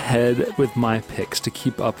to jump ahead with my picks to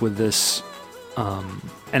keep up with this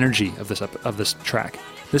energy of this track.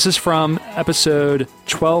 This is from episode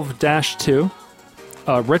 12-2,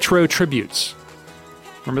 Retro Tributes.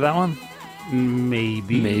 Remember that one?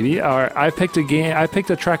 Maybe. All right, I picked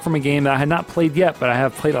a track from a game that I had not played yet, but I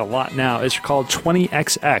have played a lot now. It's called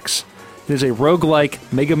 20XX. It is a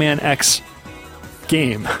roguelike Mega Man X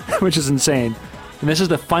game, which is insane. And this is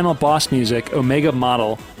the final boss music, Omega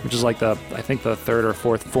Model, which is like I think the third or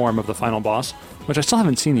fourth form of the final boss, which I still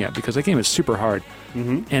haven't seen yet because that game is super hard.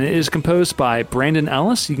 And it is composed by Brandon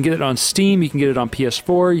Ellis. You can get it on Steam, you can get it on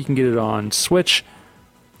PS4, you can get it on Switch.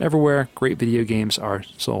 Everywhere great video games are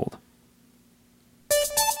sold.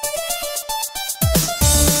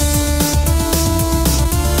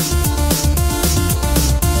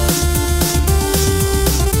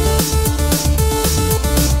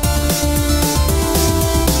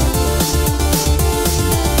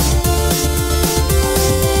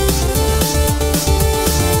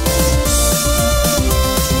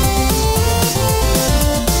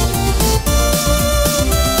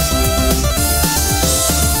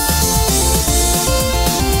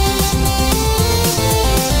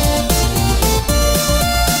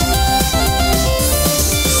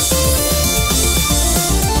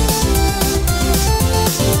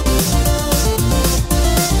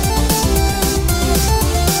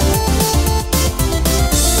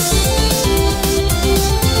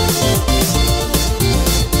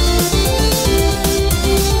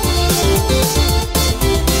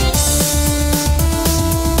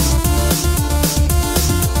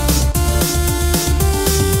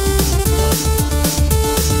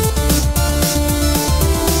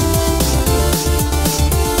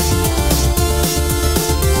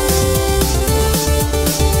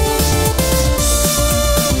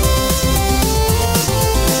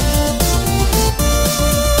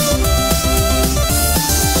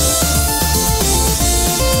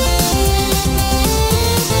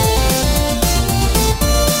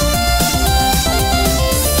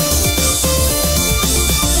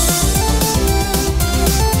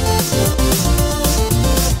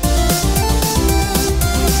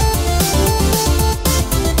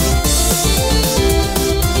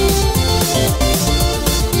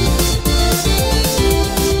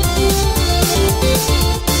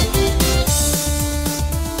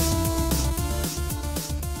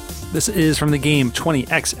 This is from the game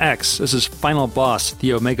 20XX. This is Final Boss,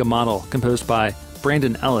 the Omega model, composed by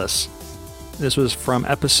Brandon Ellis. This was from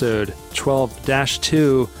episode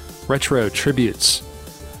 12-2, Retro Tributes.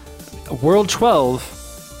 World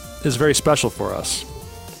 12 is very special for us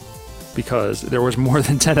because there was more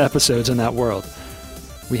than 10 episodes in that world.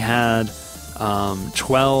 We had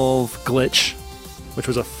 12 Glitch, which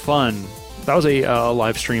was that was a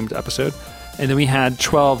live streamed episode. And then we had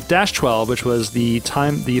 12-12, which was the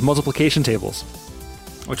multiplication tables,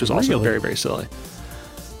 which was also very, very silly.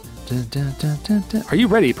 Are you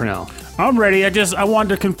ready, Pernell? I'm ready. I wanted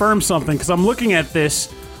to confirm something because I'm looking at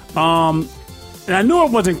this, and I knew I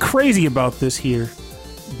wasn't crazy about this here,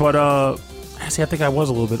 but see, I think I was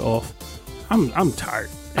a little bit off. I'm tired.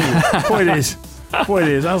 Anyway, point is,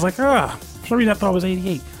 I was like, for some reason I thought it was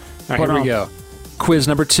 88. All right, here we go. Quiz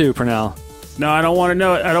number 2, Pernell. No, I don't want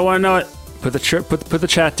to know it. Put the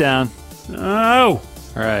chat down. Oh.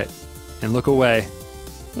 All right, and look away.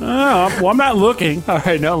 Oh, well, I'm not looking. All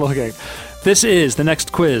right, not looking. This is the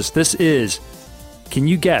next quiz. Can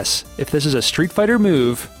you guess if this is a Street Fighter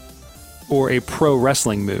move or a pro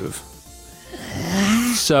wrestling move?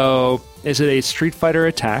 So, is it a Street Fighter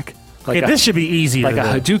attack? This should be easier. Like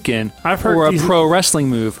a Hadouken, I've heard or a pro wrestling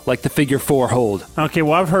move, like the figure 4 hold. Okay,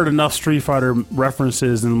 well, I've heard enough Street Fighter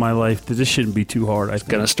references in my life that this shouldn't be too hard. It's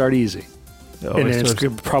going to start easy. And it's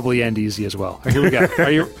going to probably end easy as well. Right, here we go.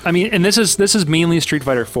 And this is mainly Street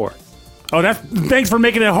Fighter 4. Oh, thanks for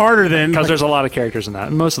making it harder then. Because there's a lot of characters in that.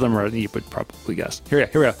 And most of them are, you would probably guess. Here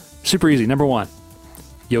we go. Super easy. Number 1,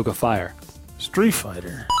 Yoga Fire. Street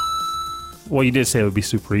Fighter. Well, you did say it would be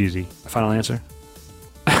super easy. Final answer?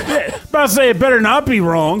 About to say it better not be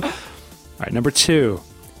wrong. All right, number 2,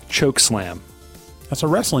 Choke Slam. That's a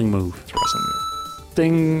wrestling move. It's a wrestling move.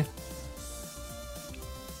 Ding.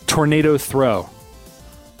 Tornado Throw.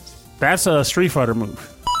 That's a Street Fighter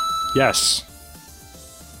move. Yes.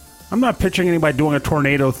 I'm not picturing anybody doing a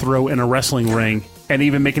tornado throw in a wrestling ring and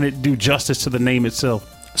even making it do justice to the name itself.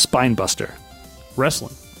 Spine Buster.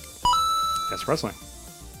 Wrestling. That's wrestling.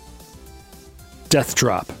 Death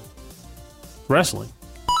Drop. Wrestling.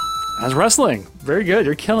 That's wrestling. Very good.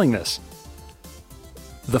 You're killing this.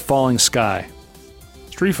 The Falling Sky.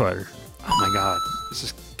 Street Fighter. Oh my god. This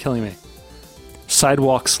is killing me.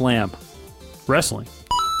 Sidewalk Slam. Wrestling.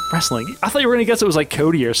 Wrestling. I thought you were going to guess it was like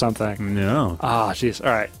Cody or something. No. Jeez.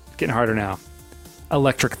 All right. Getting harder now.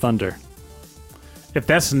 Electric Thunder. If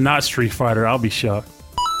that's not Street Fighter, I'll be shocked.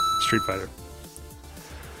 Street Fighter.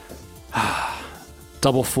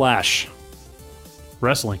 Double Flash.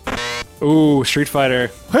 Wrestling. Ooh, Street Fighter.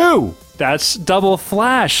 Who? That's Double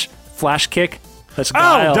Flash. Flash kick. That's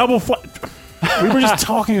Guile. Oh, Double Flash. We were just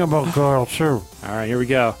talking about Guile, too. All right, here we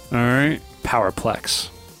go. All right. Powerplex.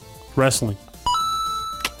 Wrestling.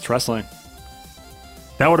 It's wrestling.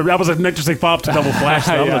 That was an interesting follow-up to Double Flash.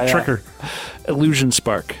 That was a tricker. Illusion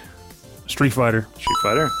Spark. Street Fighter. Street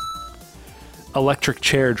Fighter. Electric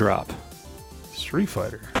Chair Drop. Street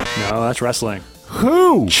Fighter. No, that's wrestling.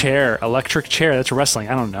 Who? Chair. Electric chair. That's wrestling.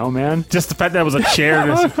 I don't know, man. Just the fact that it was a chair.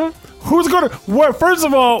 Who's going to... First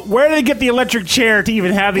of all, where did they get the electric chair to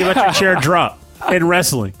even have the electric chair drop in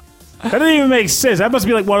wrestling? That doesn't even make sense. That must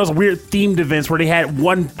be like one of those weird themed events where they had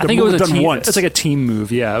one... I think it was done once. It's like a team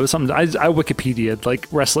move, yeah. It was something... I Wikipedia'd, like,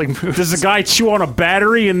 wrestling moves. Does the guy chew on a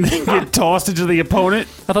battery and then get tossed into the opponent?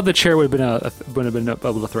 I thought the chair would have been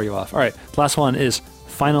able to throw you off. All right, the last one is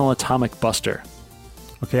Final Atomic Buster.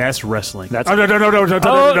 Okay, that's wrestling. That's no. I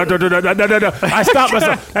stopped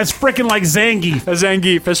myself. That's freaking like Zangief. A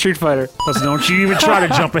Zangief, a Street Fighter. Listen, don't you even try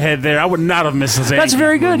to jump ahead there. I would not have missed a Zangief. That's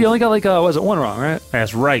very good. You only got like, one wrong, right?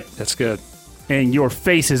 That's right. That's good. And your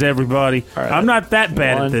faces, everybody. All right, I'm not that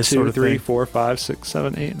bad at this sort of thing. 1, 2, 3, 4, 5, 6,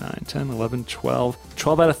 7, 8, 9, 10, 11, 12.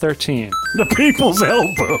 12 out of 13. The people's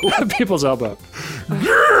elbow. The people's elbow.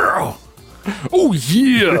 Yeah! Oh,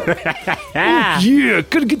 yeah. Oh, yeah.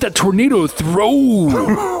 Gotta get that tornado throw.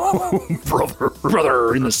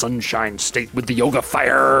 Brother, in the sunshine state with the yoga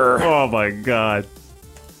fire. Oh, my God.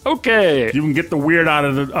 Okay. You can get the weird out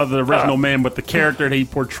of the original man, but the character that he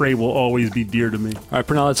portrayed will always be dear to me. All right,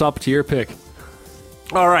 Pernell, it's up to your pick.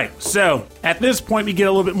 All right. So, at this point, we get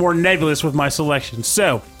a little bit more nebulous with my selection.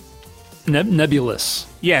 So. Nebulous.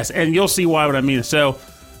 Yes, and you'll see why what I mean. So.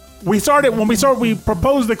 We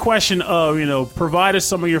proposed the question of, provide us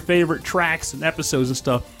some of your favorite tracks and episodes and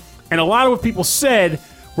stuff. And a lot of what people said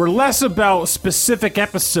were less about specific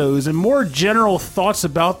episodes and more general thoughts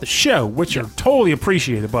about the show, which are totally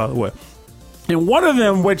appreciated, by the way. And one of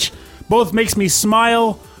them, which both makes me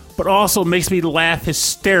smile, but also makes me laugh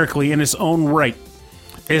hysterically in its own right,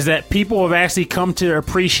 is that people have actually come to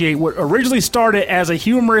appreciate what originally started as a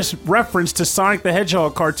humorous reference to Sonic the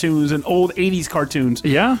Hedgehog cartoons and old 80s cartoons.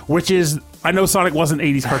 Yeah. Which is, I know Sonic wasn't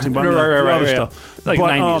 80s cartoon, but right, other stuff. Like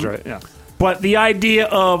 90s, right? Yeah. But the idea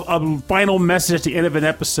of a final message at the end of an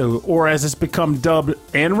episode, or as it's become dubbed,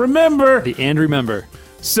 and remember. The and remember.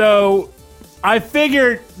 So I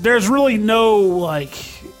figured there's really no, like,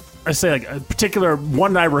 I say, like, a particular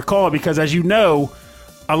one that I recall, because as you know,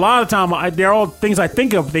 a lot of the time, they're all things I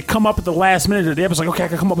think of. They come up at the last minute of the episode. Like, okay, I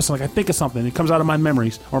can come up with something. I think of something. It comes out of my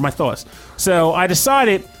memories or my thoughts. So I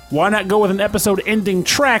decided, why not go with an episode ending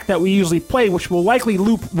track that we usually play, which will likely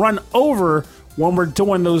run over when we're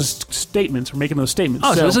doing those statements or making those statements.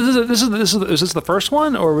 Oh, so is this the first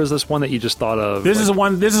one, or was this one that you just thought of? This is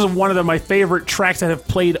one. This is one of my favorite tracks that have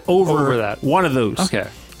played over that. One of those. Okay.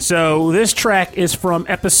 So this track is from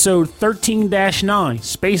episode 13-9.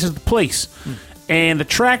 Space is the place. And the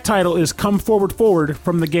track title is Come Forward Forward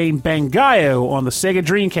from the game Bangai-O on the Sega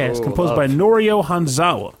Dreamcast, composed by Norio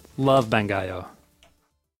Hanzawa. Love Bangai-O.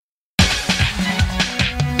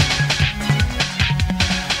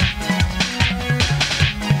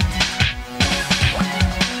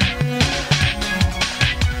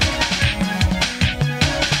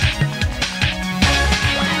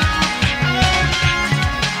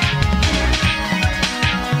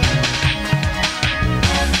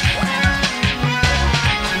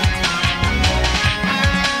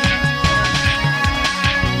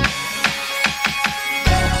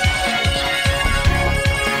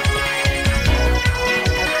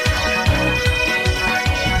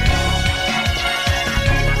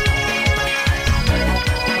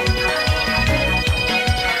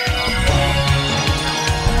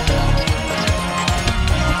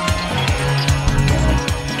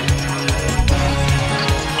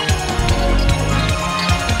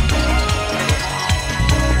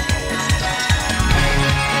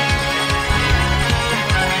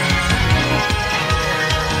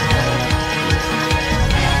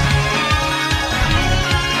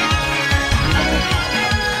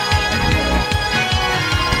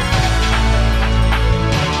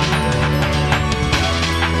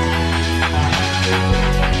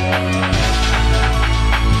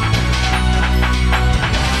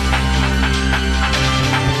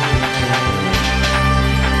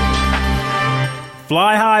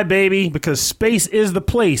 Fly high, baby, because space is the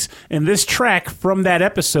place. And this track from that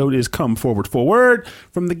episode is Come Forward Forward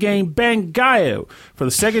from the game Bangai-O for the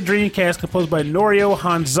Sega Dreamcast, composed by Norio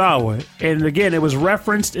Hanzawa. And again, it was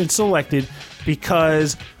referenced and selected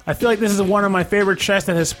because I feel like this is one of my favorite tracks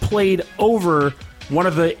that has played over one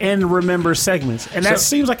of the end remember segments. And that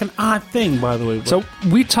seems like an odd thing, by the way. So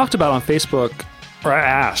we talked about on Facebook, or I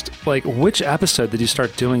asked, like, which episode did you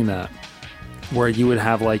start doing that? Where you would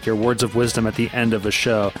have, like, your words of wisdom at the end of a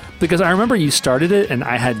show. Because I remember you started it, and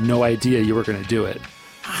I had no idea you were going to do it.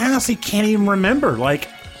 I honestly can't even remember. Like,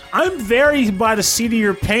 I'm very by the seat of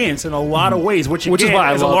your pants in a lot of ways, which again, is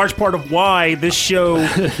why a large part of why this show,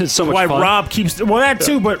 is so much why fun. Rob keeps, well, that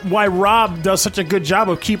too, but why Rob does such a good job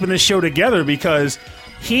of keeping this show together, because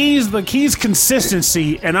he's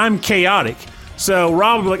consistency and I'm chaotic. So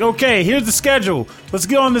Rob will be like, okay, here's the schedule. Let's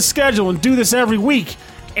get on the schedule and do this every week.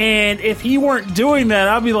 And if he weren't doing that,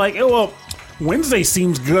 I'd be like, oh, well, Wednesday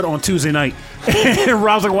seems good on Tuesday night. And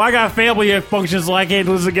Rob's like, well, I got family functions, so I can't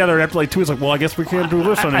do this together. And after like 2 weeks, like, well, I guess we can't do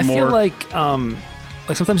this anymore. I feel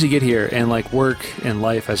like sometimes you get here and like work and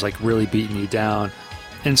life has like really beaten you down.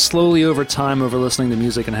 And slowly over time, over listening to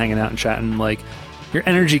music and hanging out and chatting, like your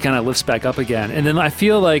energy kind of lifts back up again. And then I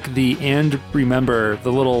feel like the and remember,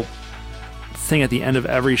 the little thing at the end of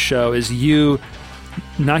every show is you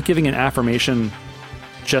not giving an affirmation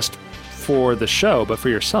just for the show, but for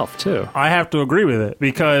yourself too. I have to agree with it,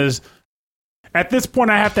 because at this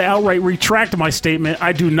point I have to outright retract my statement.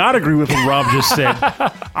 I do not agree with what Rob just said.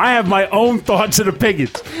 I have my own thoughts and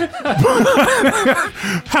opinions.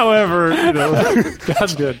 However,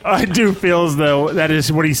 that's good. I do feel as though that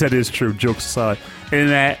is what he said is true, jokes aside, in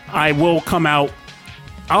that I will come out,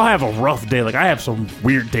 I'll have a rough day. Like, I have some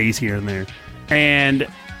weird days here and there. And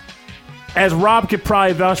as Rob could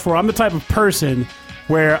probably vouch for, I'm the type of person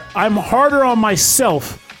where I'm harder on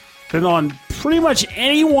myself than on pretty much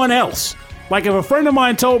anyone else. Like, if a friend of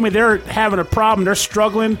mine told me they're having a problem, they're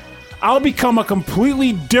struggling, I'll become a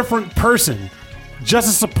completely different person just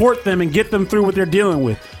to support them and get them through what they're dealing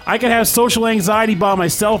with. I can have social anxiety by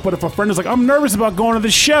myself, but if a friend is like, I'm nervous about going to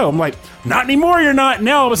this show, I'm like, not anymore, you're not.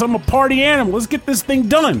 Now I'm a party animal. Let's get this thing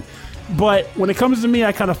done. But when it comes to me,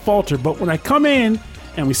 I kind of falter. But when I come in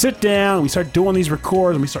And we sit down, and we start doing these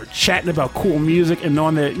records, and we start chatting about cool music, and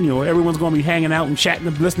knowing that everyone's going to be hanging out and chatting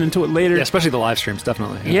and listening to it later. Yeah, especially the live streams,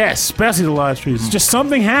 definitely. Yeah, especially the live streams. Just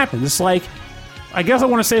something happens. It's like, I guess I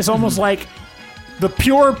want to say it's almost like the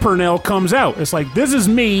pure Pernell comes out. It's like, this is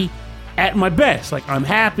me at my best. Like, I'm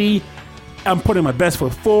happy. I'm putting my best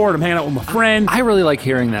foot forward. I'm hanging out with my friend. I really like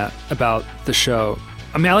hearing that about the show.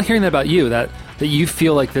 I mean, I like hearing that about you, that you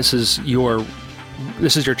feel like this is your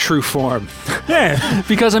true form. Yeah.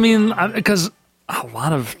 because a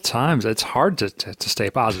lot of times it's hard to stay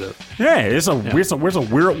positive. Yeah, it's a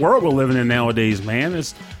weird world we're living in nowadays, man.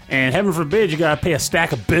 And heaven forbid you got to pay a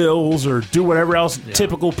stack of bills or do whatever else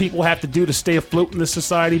typical people have to do to stay afloat in this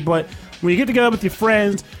society. But when you get together with your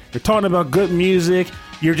friends, you're talking about good music,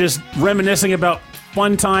 you're just reminiscing about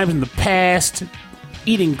fun times in the past,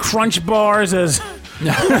 eating Crunch bars as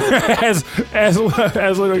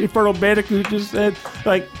Infernal Bandicoot just said.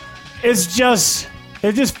 Like, it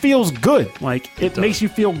just feels good. Like, it makes you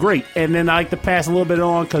feel great. And then I like to pass a little bit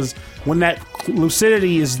on, because when that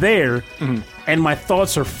lucidity is there and my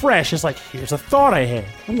thoughts are fresh, it's like, here's a thought I had.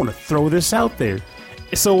 I want to throw this out there.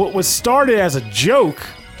 So what was started as a joke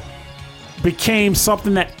became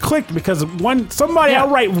something that clicked, because somebody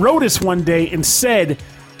outright wrote us one day and said,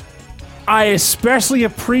 I especially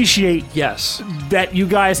appreciate that you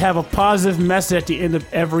guys have a positive message at the end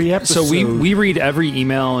of every episode. So we read every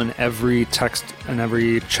email and every text and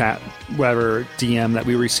every chat, whatever DM that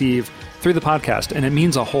we receive through the podcast, and it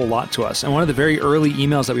means a whole lot to us. And one of the very early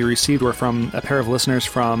emails that we received were from a pair of listeners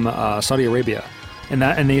from Saudi Arabia, and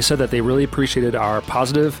they said that they really appreciated our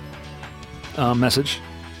positive message,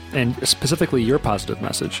 and specifically your positive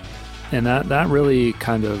message, and that really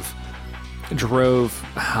kind of drove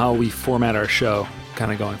how we format our show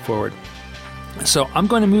kind of going forward. So I'm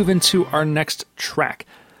going to move into our next track.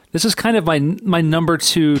 This is kind of my number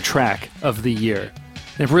 2 track of the year.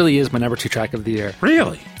 It really is my number 2 track of the year.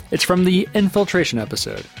 Really? It's from the Infiltration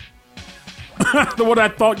episode. The one I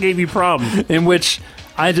thought gave you problems. In which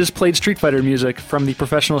I just played Street Fighter music from the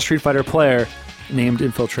professional Street Fighter player named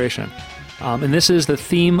Infiltration. And this is the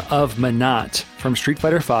theme of Manat from Street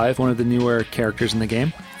Fighter V, one of the newer characters in the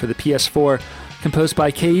game, for the PS4, composed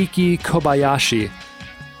by Keiki Kobayashi.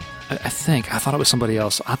 I thought it was somebody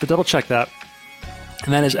else. I'll have to double check that.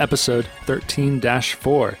 And that is episode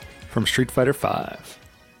 13-4 from Street Fighter V.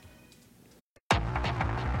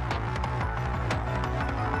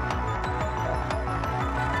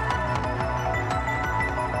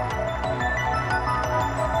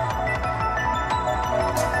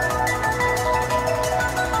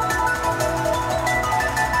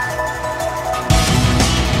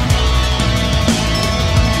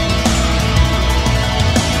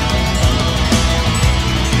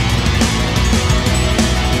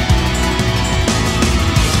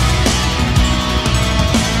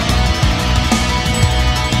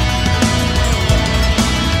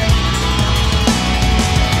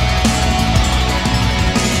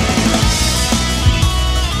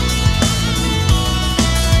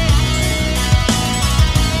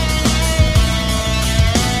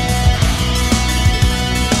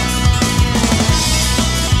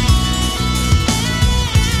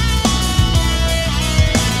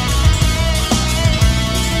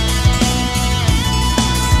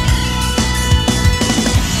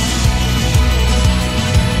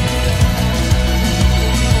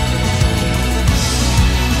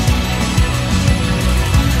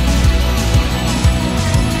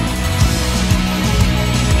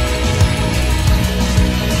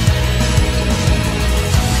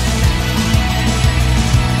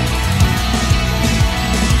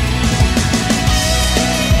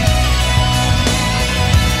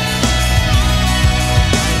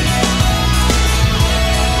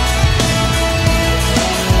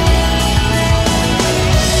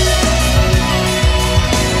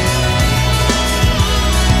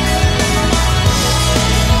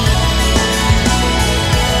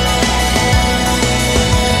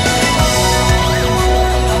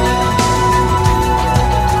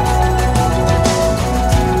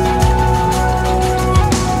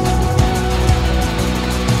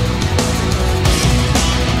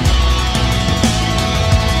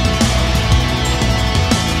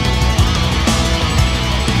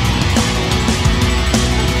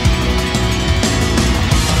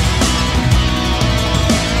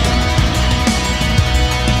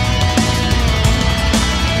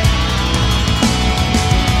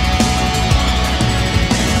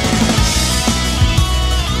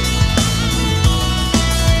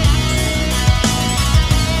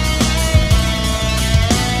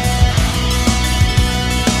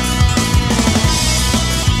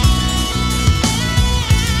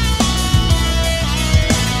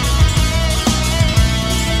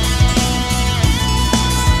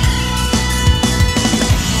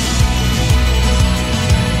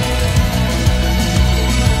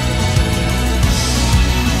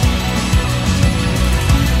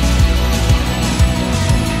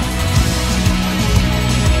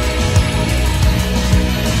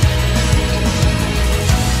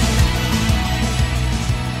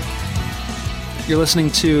 You're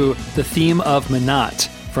listening to the theme of Minot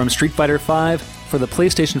from Street Fighter V for the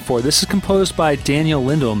PlayStation 4. This is composed by Daniel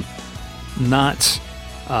Lindholm, not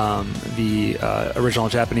the original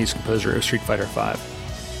Japanese composer of Street Fighter V.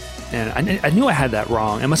 And I knew I had that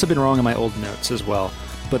wrong. I must have been wrong in my old notes as well.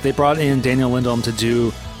 But they brought in Daniel Lindholm to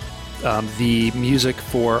do the music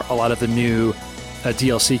for a lot of the new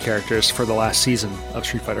DLC characters for the last season of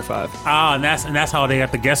Street Fighter V. Ah, and that's how they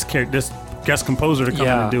got the guest composer to come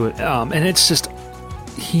in and do it. And it's just,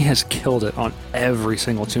 he has killed it on every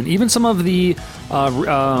single tune. Even some of the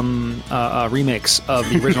remakes of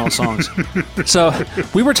the original songs. So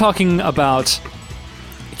we were talking about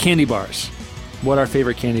candy bars, what our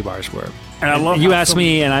favorite candy bars were. And I love you asked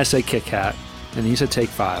me, and I said Kit Kat, and you said Take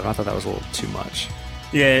 5. I thought that was a little too much.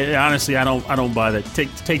 Yeah, honestly, I don't buy that.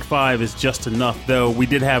 Take 5 is just enough, though. We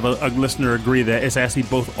did have a listener agree that it's actually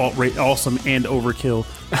both awesome and overkill.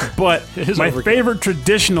 But my favorite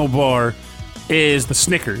traditional bar is the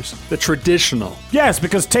Snickers. The traditional? Yes,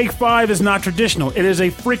 because Take 5 is not traditional. It is a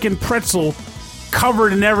freaking pretzel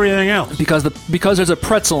covered in everything else. Because there's a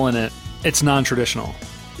pretzel in it, it's non-traditional.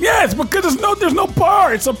 Yes, because there's no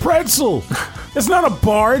bar. It's a pretzel. It's not a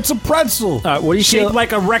bar. It's a pretzel. What do you shaped feel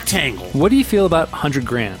like a rectangle? What do you feel about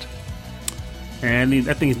 $100,000? And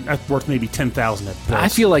I think that's worth maybe $10,000 at best. I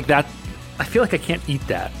feel like I can't eat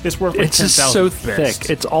that. It's worth like $10,000. It's just so thick.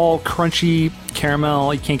 It's all crunchy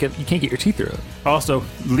caramel. You can't get your teeth through it. Also,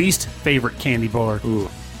 least favorite candy bar. Ooh.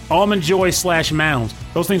 Almond Joy / Mounds.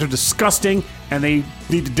 Those things are disgusting and they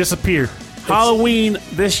need to disappear. Halloween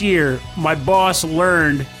this year, my boss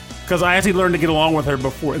learned, because I actually learned to get along with her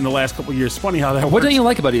before in the last couple of years. It's funny how that works. What don't you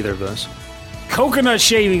like about either of those? Coconut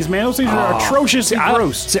shavings, man. Those things are atrocious and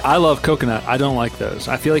gross. I love coconut. I don't like those.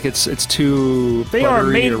 I feel like it's too They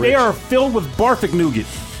are filled with Barthic nougat.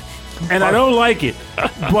 And I don't like it.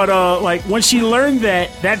 But like when she learned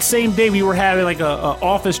that same day we were having like a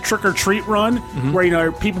office trick-or-treat run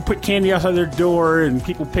where, people put candy outside their door and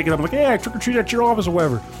people pick it up like, yeah, trick-or-treat at your office or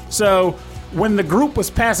whatever. So when the group was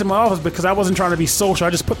passing my office, because I wasn't trying to be social, I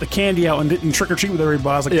just put the candy out and didn't trick-or-treat with everybody.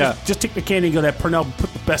 I was like, just take the candy and go to Pernell and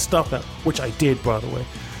put the best stuff out, which I did, by the way.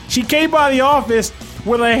 She came by the office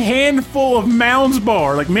with a handful of Mounds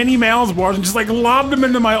bar, like mini Mounds bars, and just like lobbed them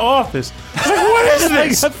into my office. I was like, what is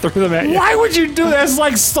this? I threw them at you. Why would you do that? That's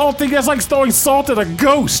like throwing salt at a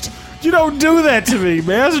ghost. You don't do that to me,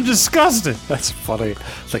 man. That's disgusting. That's funny.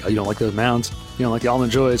 It's like, oh, you don't like those Mounds? You don't like the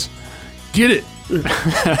Almond Joys? Get it.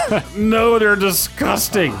 No, they're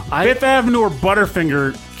disgusting. Fifth Avenue or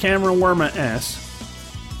Butterfinger, Cameron Werma S.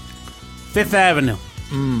 Fifth Avenue.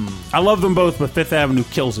 I love them both, but Fifth Avenue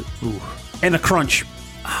kills it. Ooh. And the crunch.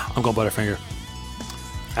 I'm going Butterfinger.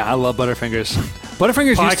 I love Butterfingers.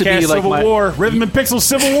 Butterfingers Podcast used to be like Civil War. Rhythm and Pixel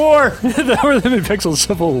Civil War. The Rhythm and Pixel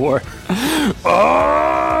Civil War.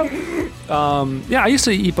 Yeah, I used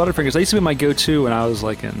to eat Butterfingers. They used to be my go-to when I was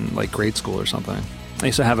like in like grade school or something. I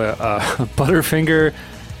used to have a Butterfinger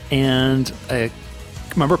and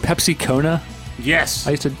remember Pepsi Kona? Yes.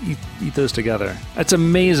 I used to eat those together. It's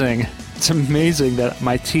amazing. It's amazing that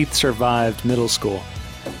my teeth survived middle school.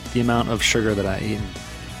 The amount of sugar that I eat.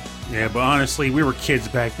 Yeah, but honestly, we were kids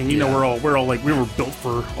back then. You know, we're all like, we were built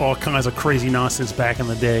for all kinds of crazy nonsense back in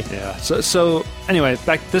the day. Yeah. So anyway,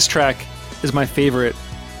 this track is my favorite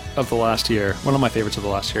of the last year. One of my favorites of the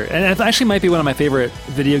last year, and it actually might be one of my favorite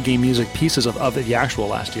video game music pieces of the actual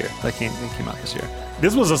last year that came out this year.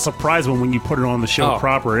 This was a surprise when you put it on the show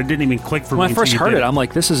proper. It didn't even click for me. When I first heard it, I'm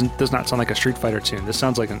like, this does not sound like a Street Fighter tune. This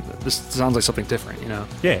sounds like something different, you know?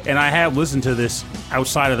 Yeah, and I have listened to this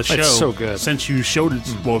outside of the show. It's so good. Since you showed it,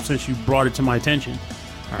 since you brought it to my attention.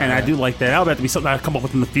 And I do like that. That'll have to be something I come up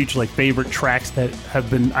with in the future, like favorite tracks that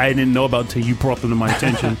I didn't know about until you brought them to my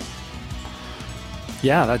attention.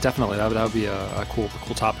 Yeah, that would be a cool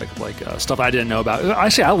topic, like stuff I didn't know about.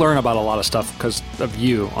 Actually, I learn about a lot of stuff because of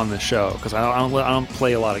you on this show, because I don't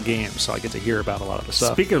play a lot of games, so I get to hear about a lot of the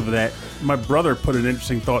stuff. Speaking of that, my brother put an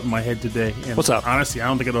interesting thought in my head today. And what's up? Honestly, I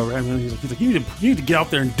don't think it over. He's like, you need to get out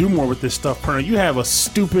there and do more with this stuff, Pernell. You have a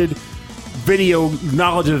stupid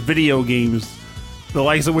knowledge of video games, the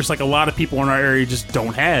likes of which like a lot of people in our area just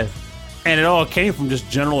don't have. And it all came from just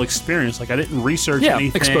general experience. Like, I didn't research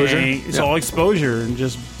anything. Exposure. It's all exposure and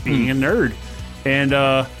just being a nerd. And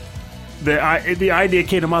the idea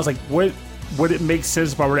came to mind. I was like, would it make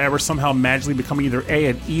sense if I were to ever somehow magically become either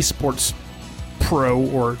an esports pro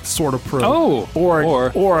or sort of pro,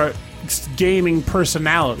 or a gaming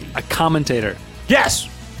personality, a commentator? Yes.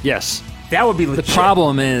 Yes. That would be legit. The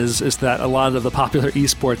problem is that a lot of the popular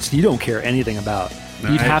esports you don't care anything about.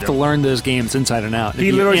 You'd have to learn those games inside and out.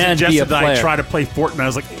 He literally suggested that I try to play Fortnite. I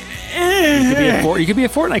was like, you could be a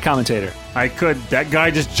Fortnite commentator. I could. That guy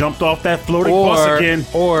just jumped off that floating bus again.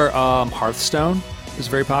 Or Hearthstone is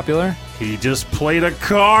very popular. He just played a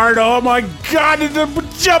card. Oh my God!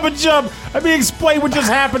 Jump! I mean, explain what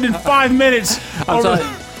just happened in 5 minutes.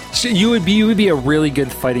 You would be a really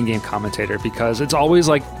good fighting game commentator because it's always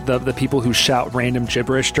like the people who shout random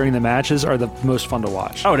gibberish during the matches are the most fun to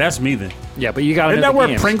watch. Oh, that's me then. Yeah, but you got to know Isn't that where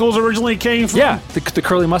games. Pringles originally came from? Yeah, the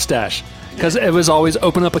curly mustache. Because it was always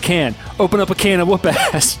open up a can of whoop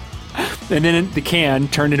ass. And then the can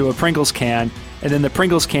turned into a Pringles can, and then the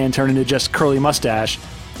Pringles can turned into just curly mustache.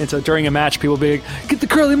 And so during a match, people would be like, get the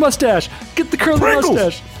curly mustache! Get the curly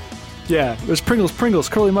mustache! Yeah, it was Pringles,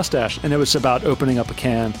 curly mustache. And it was about opening up a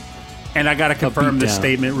can. And I got to confirm this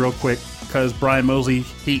statement real quick, because Brian Mosley,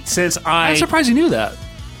 I'm surprised you knew that.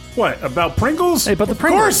 What, about Pringles? Hey, about the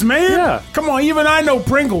Pringles. Of course, man! Yeah. Come on, even I know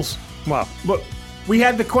Pringles. Wow. But we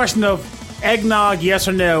had the question of eggnog, yes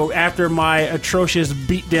or no, after my atrocious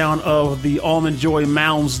beatdown of the Almond Joy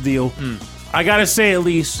Mounds deal. I got to say, at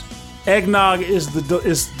least, eggnog is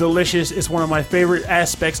delicious. It's one of my favorite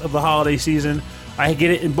aspects of the holiday season. I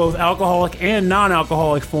get it in both alcoholic and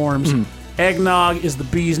non-alcoholic forms. Eggnog is the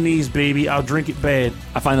bee's knees, baby. I'll drink it bad.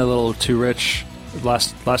 I find it a little too rich.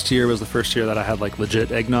 Last year was the first year that I had like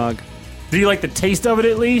legit eggnog. Do you like the taste of it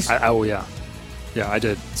at least? Oh yeah. Yeah, I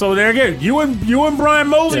did. So there you go. You and Brian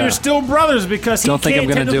Mosley are still brothers because he can't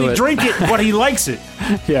technically drink it, but he likes it.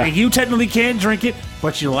 Yeah. And you technically can't drink it,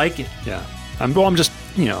 but you like it. Yeah. I'm just,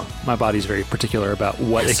 my body's very particular about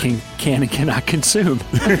what it can and cannot consume.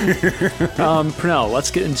 Pernell,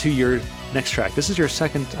 let's get into your next track. This is your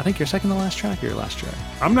second to last track or your last track?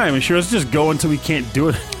 I'm not even sure. Let's just go until we can't do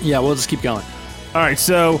it. Yeah, we'll just keep going. All right,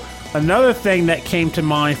 so another thing that came to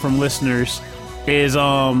mind from listeners is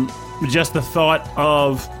just the thought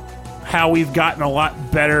of how we've gotten a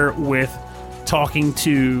lot better with talking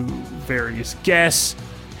to various guests,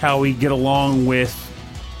 how we get along with,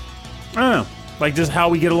 I don't know, like just how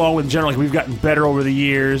we get along with general. Like we've gotten better over the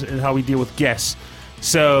years and how we deal with guests.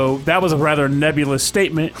 So that was a rather nebulous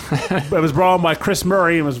statement. But it was brought on by Chris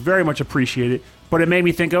Murray and was very much appreciated. But it made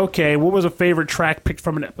me think, okay, what was a favorite track picked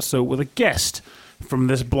from an episode with a guest from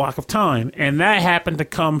this block of time? And that happened to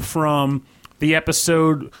come from the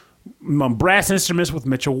episode Brass Instruments with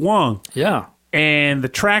Mitchell Wong. Yeah. And the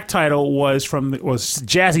track title was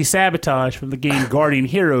Jazzy Sabotage from the game Guardian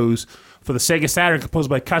Heroes for the Sega Saturn,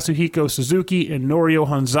 composed by Kazuhiko Suzuki and Norio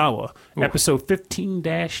Hanzawa. Ooh. Episode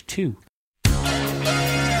 15-2.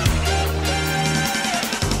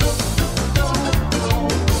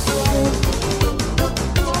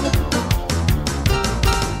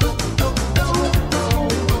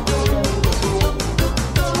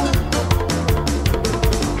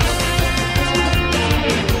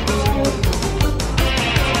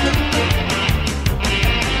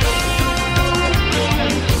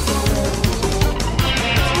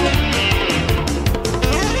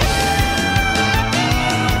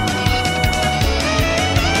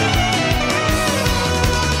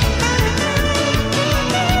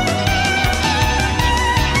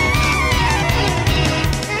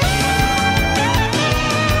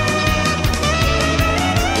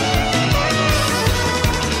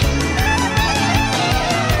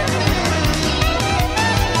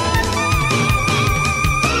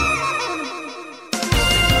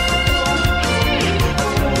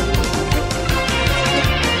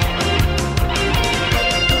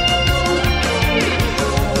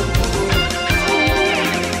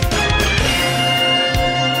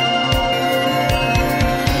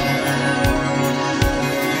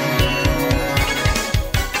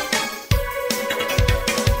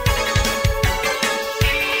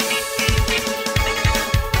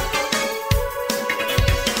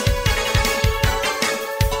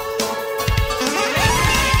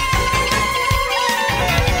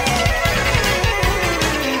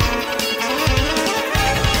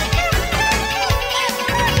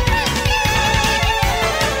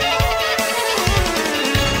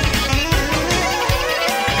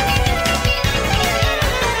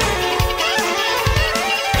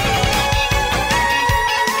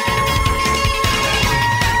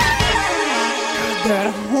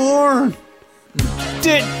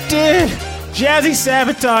 Jazzy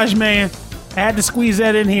Sabotage, man. I had to squeeze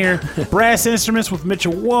that in here. Brass Instruments with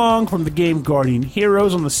Mitchell Wong from the game Guardian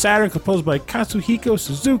Heroes on the Saturn, composed by Kazuhiko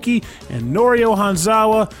Suzuki and Norio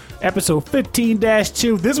Hanzawa. Episode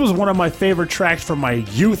 15-2. This was one of my favorite tracks from my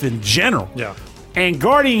youth in general. Yeah. And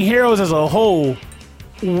Guardian Heroes as a whole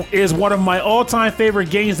is one of my all-time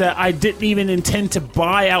favorite games that I didn't even intend to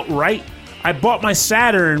buy outright. I bought my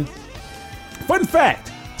Saturn Fun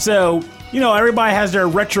fact. So, everybody has their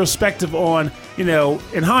retrospective on,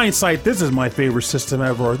 in hindsight, this is my favorite system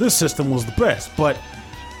ever, or this system was the best. But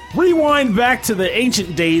rewind back to the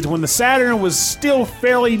ancient days when the Saturn was still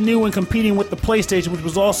fairly new and competing with the PlayStation, which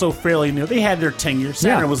was also fairly new. They had their tenure.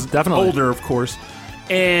 Saturn was definitely older, of course.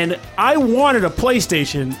 And I wanted a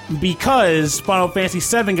PlayStation because Final Fantasy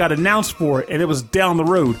VII got announced for it, and it was down the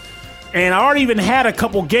road. And I already even had a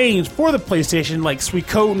couple games for the PlayStation, like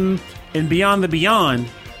Suikoden and Beyond the Beyond,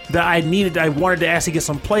 that I wanted to actually get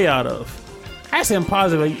some play out of. Actually, I'm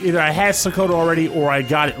positive either I had Suikoden already or I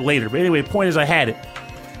got it later. But anyway, the point is I had it.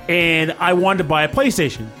 And I wanted to buy a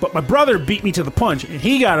PlayStation. But my brother beat me to the punch, and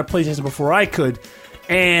he got a PlayStation before I could.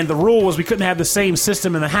 And the rule was we couldn't have the same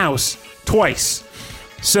system in the house twice.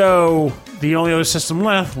 So the only other system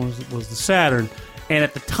left was the Saturn. And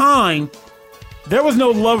at the time, there was no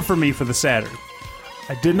love for me for the Saturn.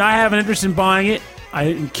 I did not have an interest in buying it. I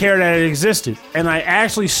didn't care that it existed. And I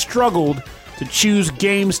actually struggled to choose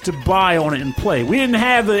games to buy on it and play. We didn't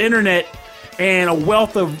have the internet and a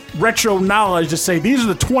wealth of retro knowledge to say, these are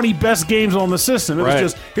the 20 best games on the system. It was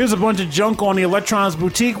just, here's a bunch of junk on the Electronics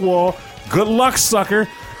Boutique wall. Good luck, sucker.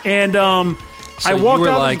 And so I walked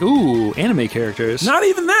out like, ooh, anime characters. Not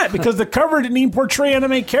even that, because the cover didn't even portray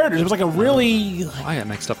anime characters. It was like a really... I got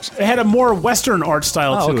mixed up. It had a more Western art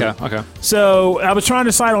style to it. Okay. So I was trying to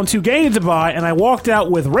decide on 2 games to buy, and I walked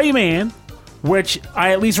out with Rayman, which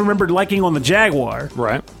I at least remembered liking on the Jaguar.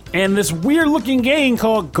 Right. And this weird-looking game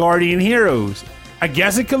called Guardian Heroes. I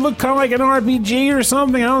guess it could look kind of like an RPG or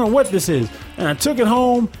something. I don't know what this is. And I took it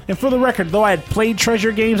home, and for the record, though I had played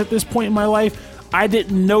Treasure games at this point in my life, I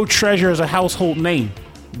didn't know Treasure as a household name.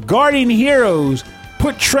 Guardian Heroes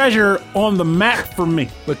put Treasure on the map for me.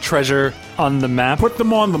 Put Treasure on the map? Put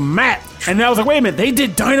them on the map. And I was like, wait a minute, they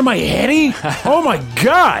did Dynamite Headdy? Oh my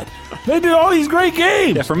God. They did all these great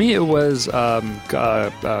games. Yeah, for me it was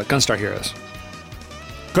Gunstar Heroes.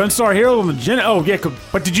 Gunstar Heroes on the Gen... Oh, yeah,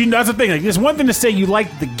 but did you... That's the thing. Like, there's one thing to say you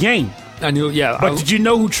liked the game. I knew, yeah. But did you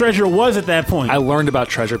know who Treasure was at that point? I learned about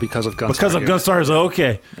Treasure because of Gunstar Because of Heroes. Gunstar Heroes,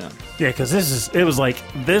 okay. Yeah, because it was like,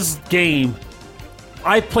 this game...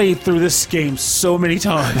 I played through this game so many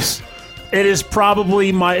times. It is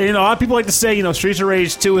probably my... a lot of people like to say, Streets of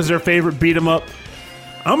Rage 2 is their favorite beat-em-up.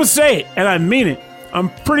 I'm going to say it, and I mean it. I'm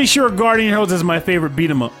pretty sure Guardian Heroes is my favorite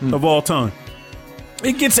beat-em-up of all time.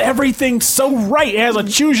 It gets everything so right. It has a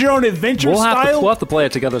choose-your-own-adventure style. We'll have to play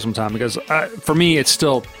it together sometime, because for me, it's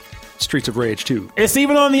still Streets of Rage 2. It's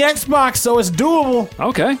even on the Xbox, so it's doable.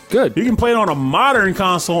 Okay, good. You can play it on a modern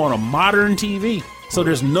console, on a modern TV, so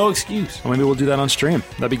there's no excuse. Well, maybe we'll do that on stream.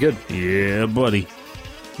 That'd be good. Yeah, buddy.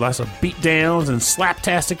 Lots of beatdowns and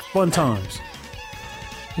slaptastic fun times.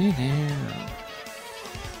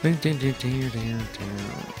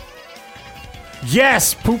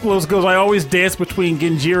 Yes, Puplos goes, I always dance between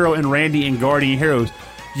Genjiro and Randy in Guardian Heroes.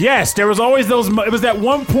 Yes, there was always those... It was that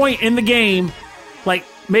one point in the game, like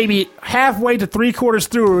maybe halfway to 3/4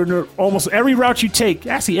 through, and almost every route you take,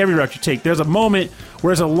 actually every route you take, there's a moment where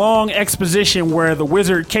there's a long exposition where the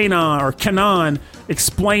wizard Kanan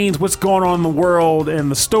explains what's going on in the world and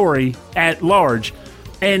the story at large.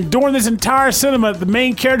 And during this entire cinema, the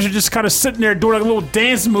main characters are just kind of sitting there doing like little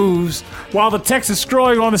dance moves while the text is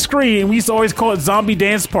scrolling on the screen. And we used to always call it Zombie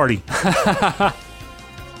Dance Party.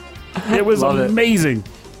 It was amazing.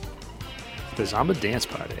 The Zombie Dance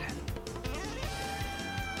Party.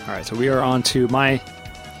 All right, so we are on to my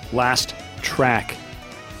last track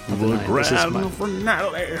of the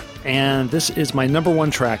night. And this is my number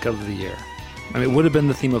 1 track of the year. I mean, it would have been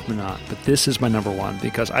the theme of Minot, but this is my number 1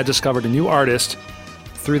 because I discovered a new artist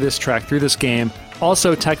through this track, through this game.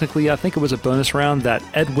 Also, technically, I think it was a bonus round that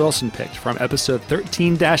Ed Wilson picked from episode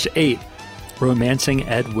 13-8, Romancing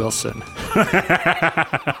Ed Wilson.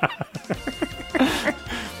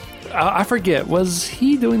 I forget, was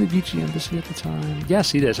he doing the VG Embassy at the time?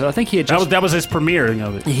 Yes, he did. So I think he had just... That was his premiering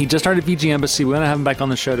of it. He just started VG Embassy. We want to have him back on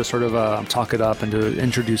the show to sort of talk it up and to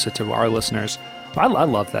introduce it to our listeners. I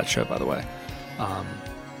love that show, by the way.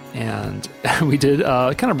 And we did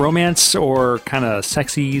kind of romance or kind of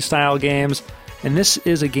sexy style games. And this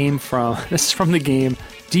is from the game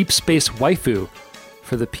Deep Space Waifu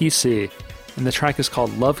for the PC. And the track is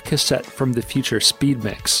called Love Cassette from the Future Speed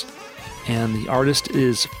Mix. And the artist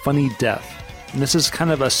is Funny Death. And this is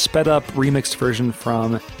kind of a sped up remixed version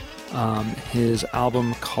from his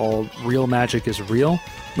album called Real Magic is Real,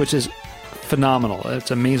 which is phenomenal.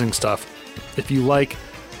 It's amazing stuff. If you like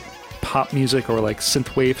pop music or like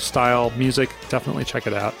synthwave style music, definitely check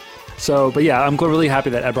it out. So, but yeah, I'm really happy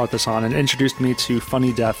that Ed brought this on and introduced me to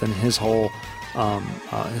Funny Death and his whole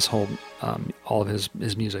all of his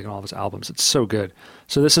music and all of his albums. It's so good.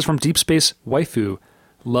 So this is from Deep Space Waifu,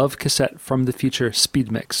 Love Cassette from the Future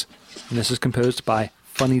Speed Mix. And this is composed by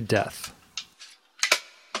Funny Death.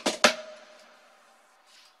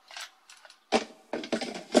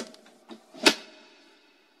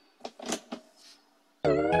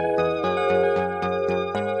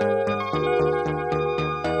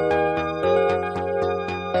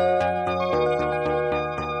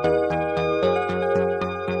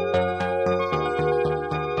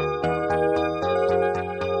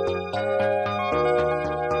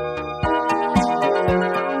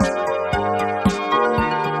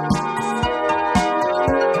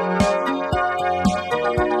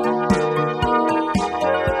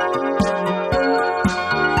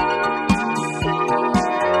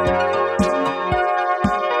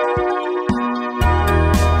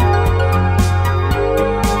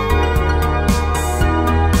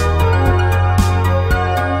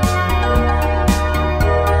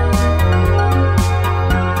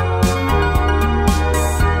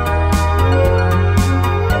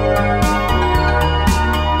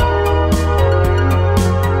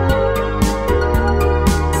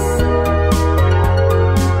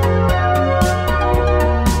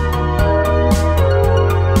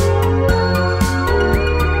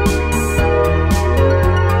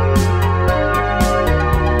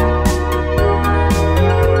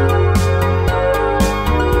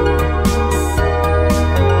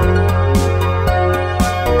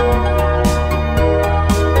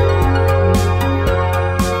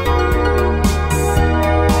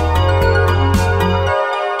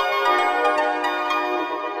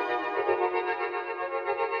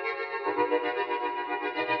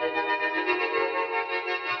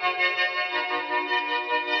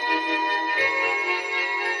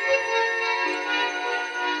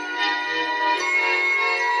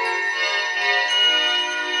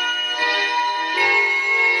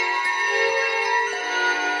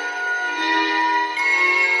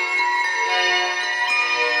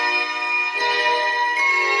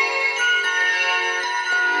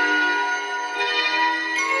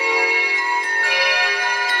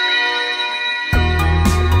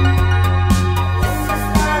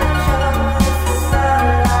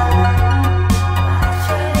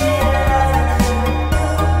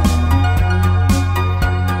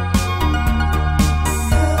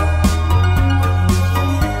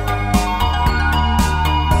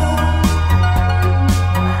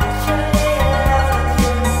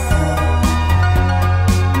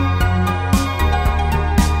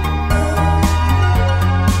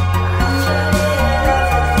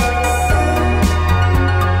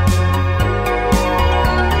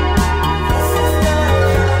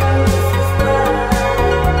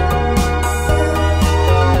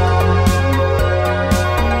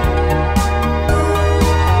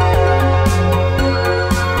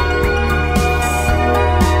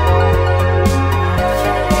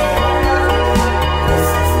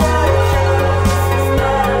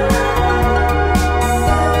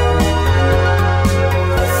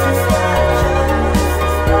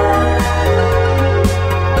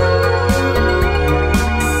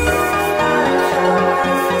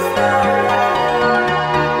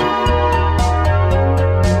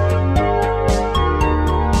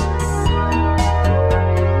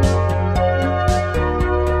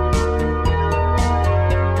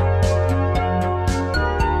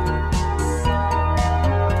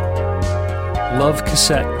 Love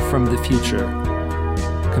Cassette from the Future,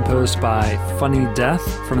 composed by Funny Death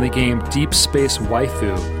from the game Deep Space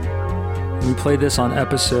Waifu. We played this on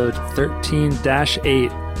episode 13-8,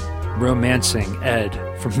 Romancing Ed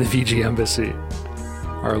from the VG Embassy.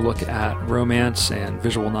 Our look at romance and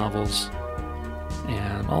visual novels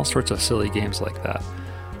and all sorts of silly games like that.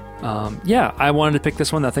 I wanted to pick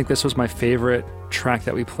this one. I think this was my favorite track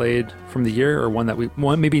that we played from the year, or one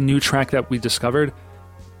maybe new track that we discovered.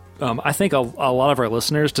 I think a lot of our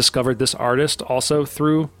listeners discovered this artist also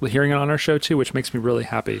through hearing it on our show too, which makes me really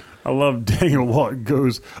happy. I love Daniel Lawton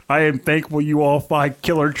goes, I am thankful you all find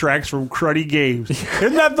killer tracks from cruddy games.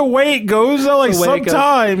 Isn't that the way it goes though? Like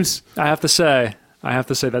sometimes. I have to say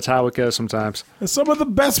that's how it goes sometimes. Some of the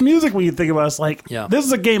best music when you think about it, it's like, This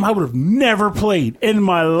is a game I would have never played in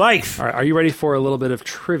my life. All right, are you ready for a little bit of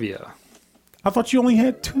trivia? I thought you only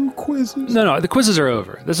had 2 quizzes. No, the quizzes are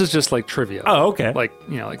over. This is just like trivia. Oh, okay. Like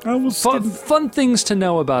fun things to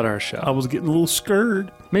know about our show. I was getting a little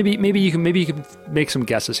scared. Maybe you can make some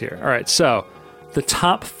guesses here. All right, so the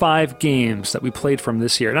top 5 games that we played from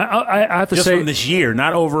this year, and I have to say, just from this year,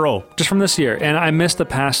 not overall. Just from this year, and I missed the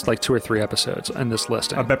past 2 or 3 episodes in this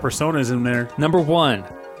listing. I bet Persona's in there. Number 1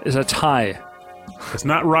 is a tie It's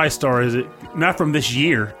not Rystar, is it? Not from this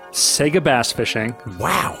year. Sega Bass Fishing.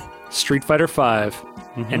 Wow. Street Fighter V,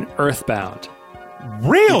 and Earthbound.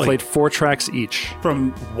 Really? We played 4 tracks each.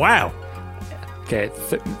 Wow. Okay,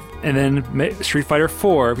 and then Street Fighter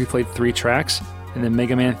 4, we played 3 tracks, and then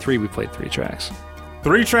Mega Man 3, we played 3 tracks.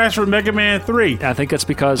 3 tracks for Mega Man 3. I think that's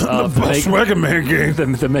because of the Mega Man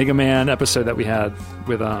game. The Mega Man episode that we had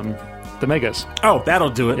with the Megas. Oh, that'll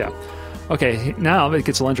do it. Yeah. Okay, now it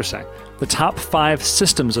gets a little interesting. The top 5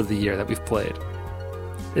 systems of the year that we've played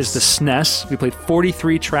is the SNES. We played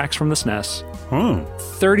 43 tracks from the SNES.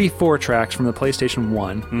 34 tracks from the PlayStation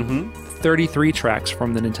 1. 33 tracks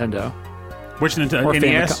from the Nintendo. Which Nintendo? Or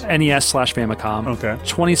NES? NES/Famicom. Okay.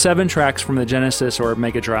 27 tracks from the Genesis or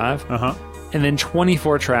Mega Drive. And then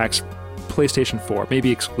 24 tracks PlayStation 4.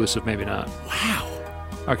 Maybe exclusive, maybe not. Wow.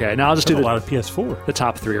 Okay, now I'll just do a lot of PS4. The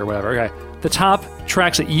top 3 or whatever. Okay. The top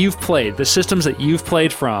tracks that you've played, the systems that you've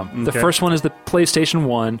played from. Okay. The first one is the PlayStation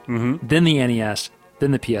 1, then the NES,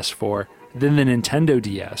 then the PS4, then the Nintendo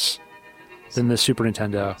DS, then the Super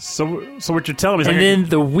Nintendo. So what you're telling me is... And then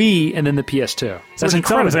the Wii, and then the PS2. That's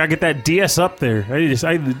incredible. I get that DS up there.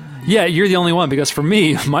 Yeah, you're the only one, because for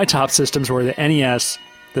me, my top systems were the NES,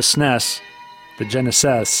 the SNES, the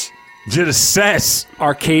Genesis,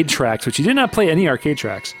 arcade tracks, which you did not play any arcade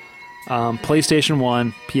tracks. PlayStation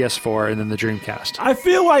 1, PS4, and then the Dreamcast. I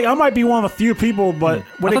feel like I might be one of the few people, but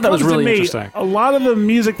when it comes to me, a lot of the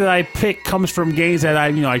music that I pick comes from games that I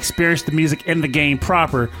experienced the music in the game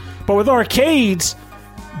proper. But with arcades,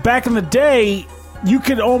 back in the day, you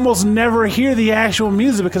could almost never hear the actual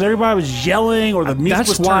music because everybody was yelling or the music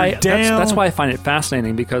was turned down. That's why I find it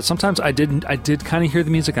fascinating, because sometimes I did kind of hear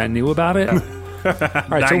the music. I knew about it. All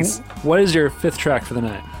right, nice. So what is your 5th track for the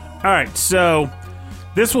night? All right, so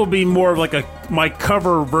this will be more of like my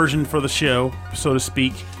cover version for the show, so to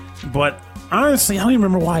speak. But honestly, I don't even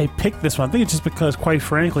remember why I picked this one. I think it's just because, quite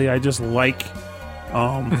frankly, I just like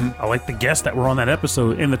I like the guests that were on that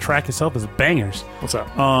episode, and the track itself is bangers. What's up?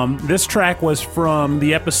 This track was from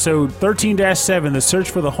the episode 13-7, The Search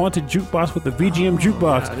for the Haunted Jukebox with the VGM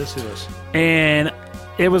Jukebox. Yeah, I just see this. And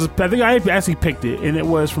it was, I think I actually picked it, and it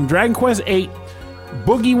was from Dragon Quest VIII,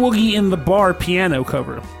 Boogie Woogie in the Bar piano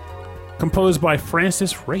cover, composed by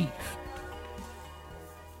Francis Rave.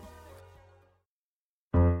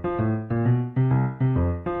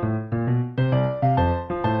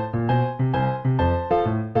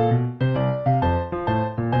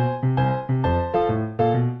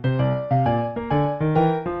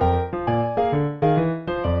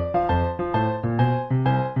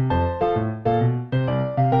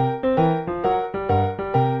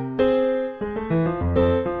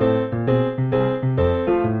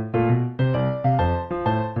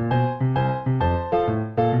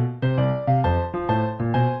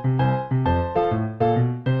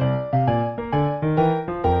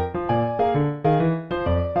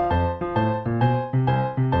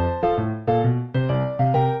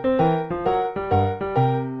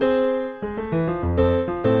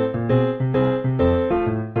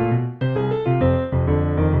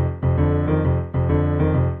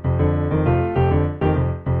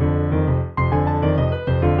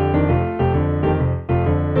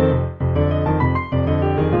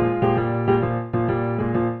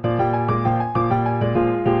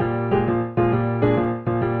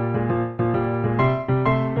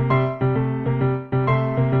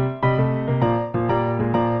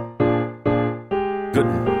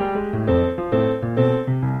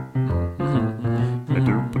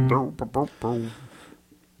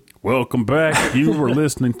 Welcome back. You were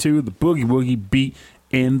listening to the Boogie Woogie Beat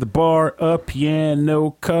in the Bar, a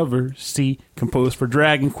piano cover C, composed for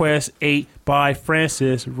Dragon Quest VIII by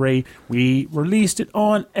Francis Ray. We released it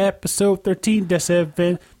on episode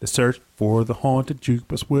 13-7, The Search for the Haunted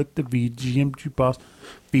Jukebox with the VGM Jukebox,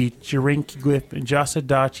 featuring Glyph and Josh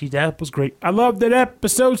Adachi. That was great. I love that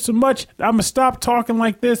episode so much. I'm going to stop talking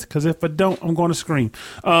like this, because if I don't, I'm going to scream.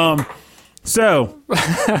 So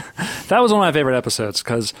that was one of my favorite episodes,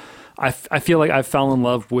 because I feel like I fell in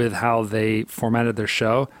love with how they formatted their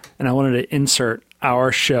show, and I wanted to insert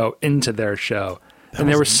our show into their show. And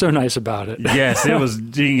they were so nice about it. Yes, it was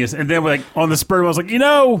genius. And then like on the spur, I was like,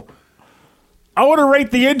 I want to rate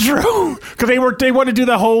the intro, because they wanted to do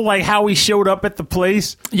the whole like how we showed up at the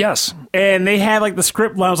place. Yes. And they had like the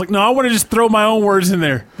script line. I was like, no, I want to just throw my own words in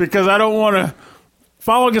there, because I don't want to.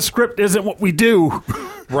 Following a script isn't what we do.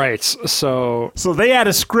 Right. So they had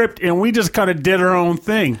a script, and we just kind of did our own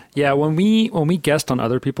thing. Yeah, when we guest on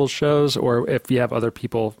other people's shows, or if we have other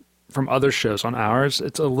people from other shows on ours,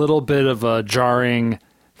 it's a little bit of a jarring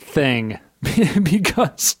thing,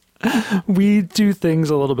 because we do things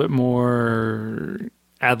a little bit more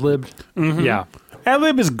ad-libbed. Mm-hmm. Yeah.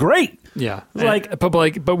 Ad-lib is great. Yeah.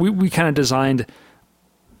 But we kind of designed,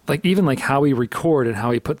 like, even like how we record and how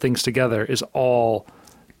we put things together is all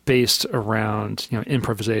based around,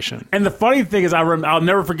 improvisation. And the funny thing is, I'll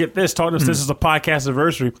never forget this. Talking to us, this is a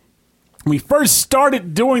Podcastiversary. When we first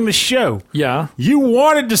started doing the show, you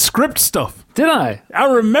wanted to script stuff. Did I?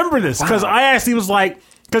 I remember this because I actually was like,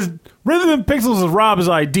 because Rhythm and Pixels is Rob's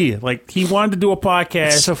idea. Like, he wanted to do a podcast.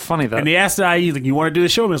 It's so funny that. And he asked the IE, like, you want to do the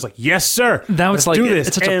show? And I was like, yes, sir. Now Let's it's like, do this.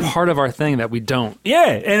 It's such a part of our thing that we don't. Yeah.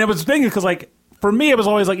 And it was the thing because, like, for me, it was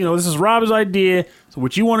always like, this is Rob's idea. So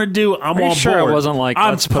what you want to do, I'm on sure board. It wasn't like,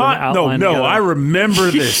 let's put an outline together? I remember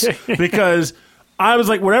this because I was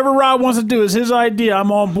like, whatever Rob wants to do is his idea.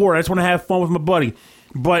 I'm on board. I just want to have fun with my buddy.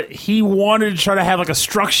 But he wanted to try to have like a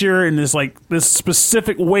structure and this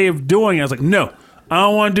specific way of doing it. I was like, no, I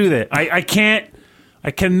don't want to do that. I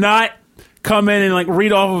cannot come in and like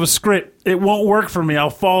read off of a script. It won't work for me. I'll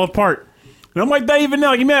fall apart. And I'm like that even now.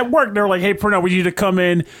 Like, even at work, they're like, hey, Pernell, we need you to come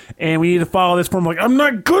in and we need to follow this form. I'm like, I'm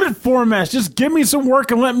not good at formats. Just give me some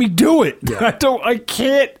work and let me do it. Yeah.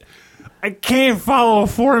 I can't follow a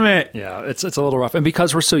format. Yeah, it's a little rough. And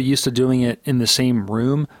because we're so used to doing it in the same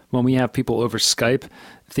room, when we have people over Skype,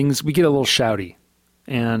 we get a little shouty.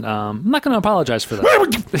 And I'm not going to apologize for that.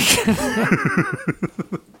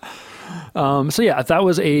 So yeah, that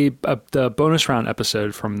was the bonus round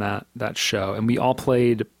episode from that show, and we all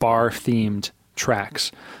played bar themed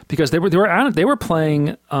tracks because they were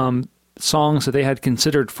playing songs that they had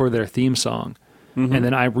considered for their theme song. Mm-hmm. And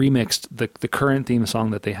then I remixed the current theme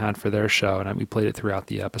song that they had for their show, and we played it throughout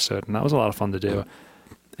the episode, and that was a lot of fun to do.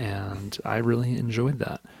 And I really enjoyed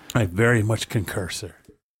that. I very much concur, sir.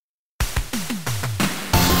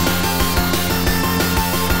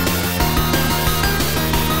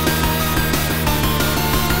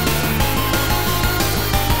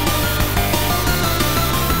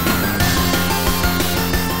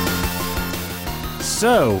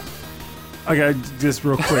 So, I got this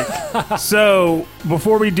real quick. So,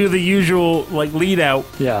 before we do the usual lead out,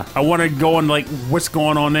 I want to go on what's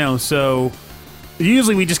going on now. So,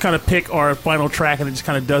 usually we just kind of pick our final track and it just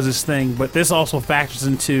kind of does this thing, but this also factors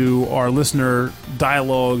into our listener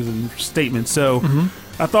dialogues and statements. So,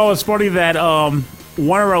 I thought it was funny that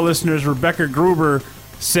one of our listeners, Rebecca Gruber,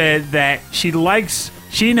 said that she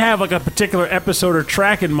didn't have a particular episode or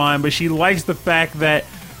track in mind, but she likes the fact that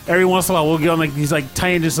every once in a while we'll get on these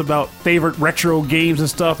tangents about favorite retro games and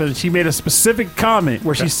stuff, and she made a specific comment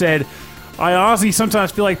where she said, I honestly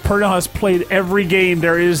sometimes feel like Pernell has played every game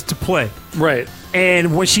there is to play. Right.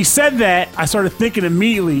 And when she said that, I started thinking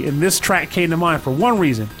immediately, and this track came to mind for one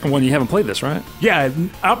reason. When you haven't played this, right? Yeah,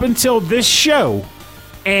 up until this show,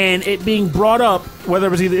 and it being brought up, whether it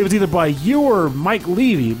was either by you or Mike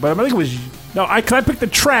Levy, but I think it was I picked the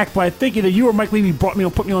track, but I think either you or Mike Levy put me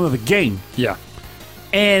onto the game. Yeah.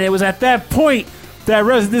 And it was at that point that I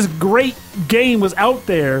realized this great game was out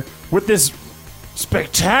there with this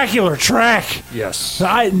spectacular track. Yes. That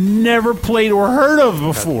I had never played or heard of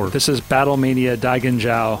before. This is Battlemania Daigen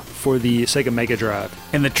Jiao for the Sega Mega Drive.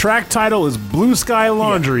 And the track title is Blue Sky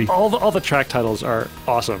Laundry. Yeah, all the track titles are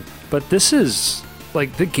awesome. But this is,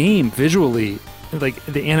 the game visually,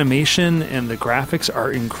 the animation and the graphics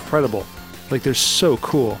are incredible. They're so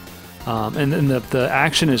cool. And then the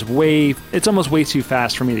action is it's almost way too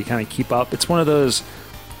fast for me to kind of keep up. It's one of those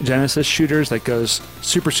Genesis shooters that goes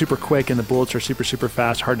super, super quick and the bullets are super, super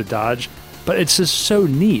fast, hard to dodge. But it's just so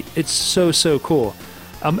neat. It's so, so cool.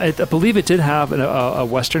 I believe it did have a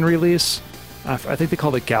Western release. I think they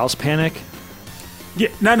called it Gal's Panic. Yeah,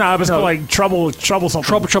 it was called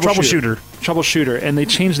Troubleshooter. Troubleshooter. And they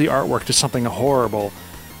changed the artwork to something horrible.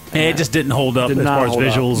 And it just didn't hold up as far as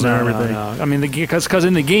visuals and everything. No. I mean, because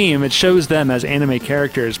in the game, it shows them as anime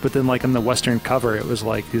characters, but then on the Western cover, it was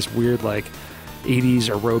these weird 80s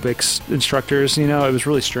aerobics instructors, it was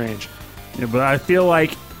really strange. Yeah, but I feel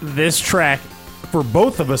like this track, for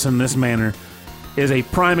both of us in this manner, is a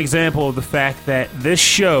prime example of the fact that this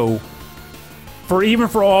show,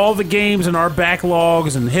 for all the games in our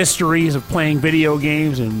backlogs and histories of playing video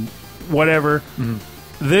games and whatever,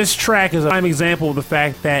 this track is a prime example of the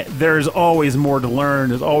fact that there's always more to learn,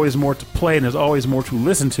 there's always more to play, and there's always more to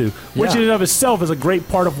listen to, which in and of itself is a great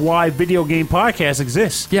part of why video game podcasts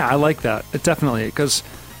exist. Yeah, I like that. Definitely, because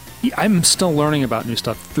I'm still learning about new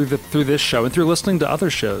stuff through this show and through listening to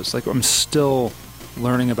other shows. I'm still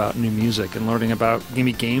learning about new music and learning about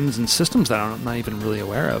maybe games and systems that I'm not even really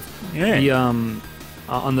aware of. Yeah.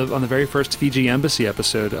 On the very first Fiji Embassy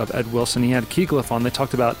episode of Ed Wilson, he had Keyglyph on. They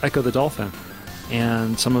talked about Echo the Dolphin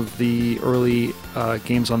and some of the early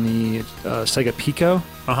games on the Sega Pico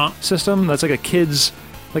system. That's a kid's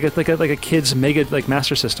like a kid's Mega like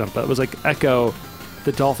Master System, but it was like Echo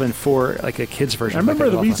the Dolphin for like a kid's version. I remember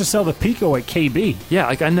of that we used to sell the Pico at KB. Yeah,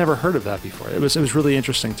 like I never heard of that before. It was really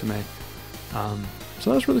interesting to me. So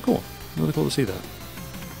that was really cool. Really cool to see that.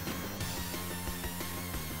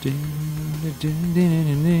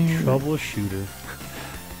 Troubleshooter.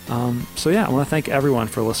 So yeah, I want to thank everyone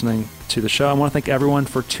for listening to the show. I want to thank everyone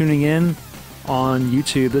for tuning in on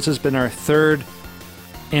YouTube. This has been our 3rd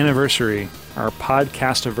anniversary, our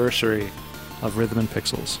podcastiversary of Rhythm and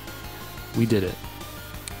Pixels. We did it.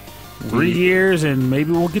 3 years, and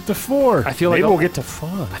maybe we'll get to 4. I feel like we'll get to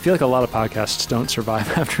 5. I feel like a lot of podcasts don't survive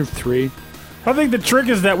after 3. I think the trick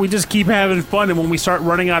is that we just keep having fun, and when we start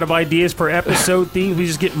running out of ideas per episode themes, we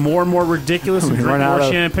just get more and more ridiculous and drink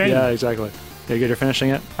more champagne. Yeah, exactly. You good? You're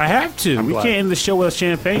finishing it? I have to. We can't end the show with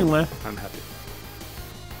champagne left. I'm happy.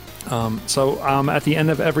 At the end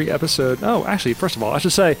of every episode... Oh, actually, first of all, I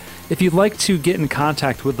should say, if you'd like to get in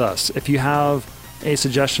contact with us, if you have a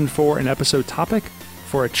suggestion for an episode topic,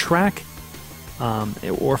 for a track,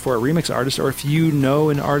 or for a remix artist, or if you know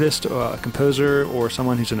an artist, a composer, or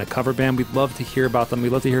someone who's in a cover band, we'd love to hear about them.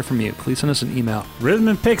 We'd love to hear from you. Please send us an email.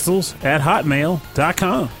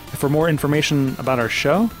 rhythmandpixels@hotmail.com. For more information about our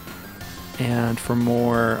show, and for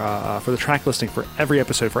more for the track listing for every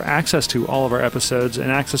episode, for access to all of our episodes,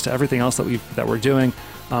 and access to everything else that we're doing,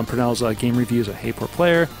 Pernell's game reviews at Hey Poor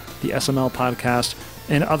Player, the SML podcast,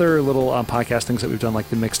 and other little podcast things that we've done, like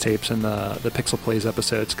the mixtapes and the Pixel Plays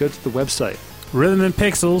episodes, go to the website.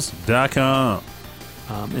 rhythmandpixels.com.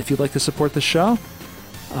 If you'd like to support the show,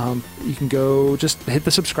 you can go just hit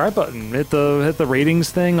the subscribe button, hit the ratings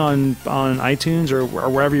thing on iTunes or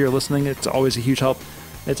wherever you're listening. It's always a huge help.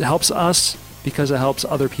 It helps us because it helps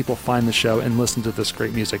other people find the show and listen to this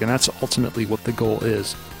great music, and that's ultimately what the goal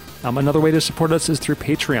is. Another way to support us is through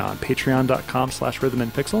Patreon,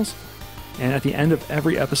 patreon.com/rhythmandpixels. And at the end of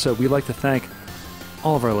every episode, we like to thank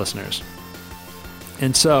all of our listeners.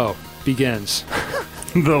 And so begins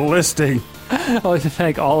the listing. I'd like to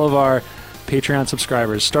thank all of our Patreon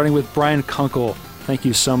subscribers, starting with Brian Kunkel. Thank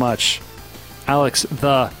you so much. Alex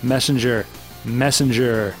the Messenger,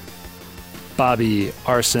 Bobby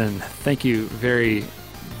Arson. Thank you very,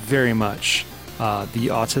 very much. The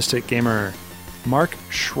Autistic Gamer, Mark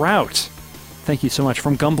Shrout. Thank you so much.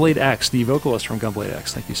 From Gunblade X, the vocalist from Gunblade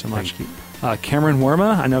X. Thank you so much. Cameron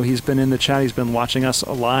Worma, I know he's been in the chat. He's been watching us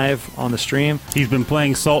live on the stream. He's been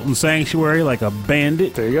playing Salt and Sanctuary like a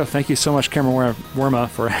bandit. There you go. Thank you so much, Cameron Worma,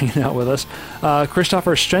 for hanging out with us.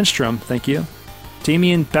 Christopher Stenstrom, thank you.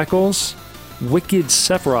 Damian Beckles, Wicked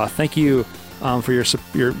Sephiroth, thank you for your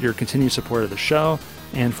continued support of the show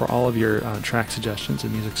and for all of your track suggestions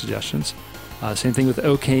and music suggestions. Same thing with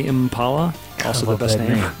OK Impala, also the best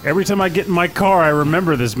name. Every time I get in my car, I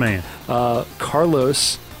remember this man.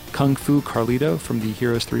 Carlos Kung Fu Carlito from the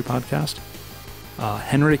Heroes 3 podcast.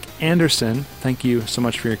 Henrik Anderson, thank you so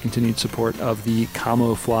much for your continued support of the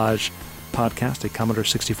Camouflage podcast, a Commodore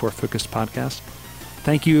 64 focused podcast.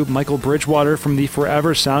 Thank you, Michael Bridgewater from the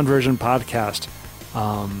Forever Sound Version podcast.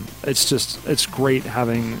 It's great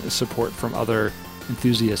having support from other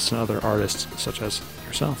enthusiasts and other artists such as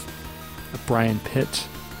yourself. Brian Pitt,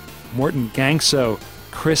 Morton Gangso,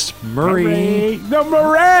 Chris Murray.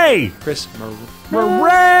 Chris Murray!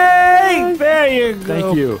 There you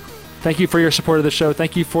go. Thank you for your support of the show.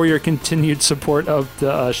 Thank you for your continued support of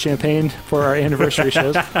the champagne for our anniversary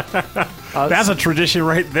shows. That's a tradition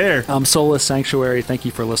right there. Soulless Sanctuary, thank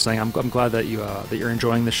you for listening. I'm glad that you're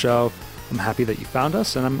enjoying the show. I'm happy that you found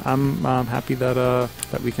us, and I'm happy that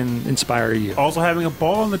we can inspire you. Also having a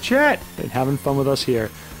ball in the chat and having fun with us here.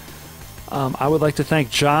 I would like to thank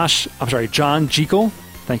John Jekyll.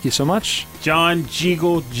 Thank you so much. John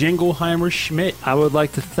Jeagle Jingleheimer Schmidt. I would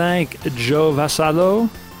like to thank Joe Vasallo.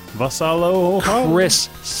 Chris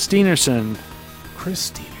Steenerson.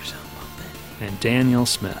 And Daniel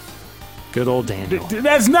Smith. Good old Daniel.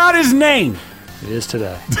 That's not his name. It is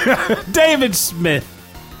today. David Smith.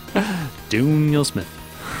 Daniel Smith.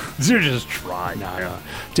 You're just trying. No.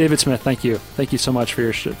 David Smith, thank you. Thank you so much for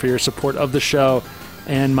your support of the show.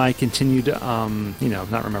 And my continued,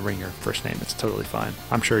 not remembering your first name. It's totally fine.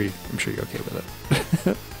 I'm sure you're okay with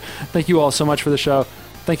it. Thank you all so much for the show.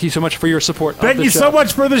 Thank you so much for your support. Thank you so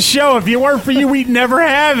much for the show. If it weren't for you, we'd never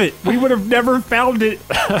have it. We would have never found it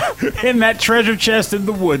in that treasure chest in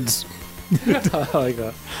the woods. I like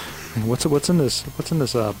that. What's in this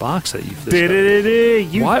box that you've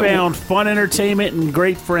You found fun entertainment and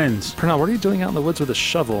great friends. Pernell, what are you doing out in the woods with a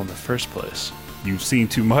shovel in the first place? You've seen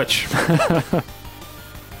too much.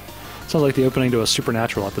 Sounds like the opening to a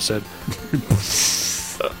Supernatural episode.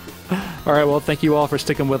 All right, well, thank you all for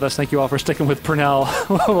sticking with us. Thank you all for sticking with Pernell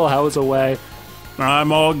while I was away.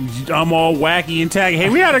 I'm all wacky and taggy. Hey,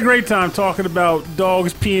 we had a great time talking about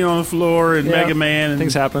dogs peeing on the floor and Mega Man. And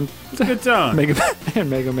things happen. It's a good time.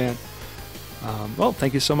 Mega Man. Well,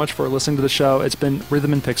 thank you so much for listening to the show. It's been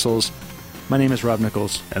Rhythm and Pixels. My name is Rob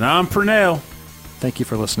Nichols. And I'm Pernell. Thank you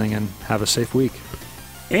for listening and have a safe week.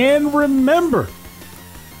 And remember,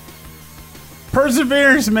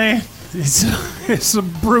 perseverance, man. It's a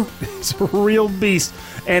brute. It's a real beast.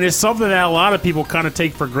 And it's something that a lot of people kind of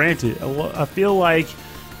take for granted. I feel like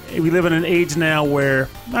we live in an age now where,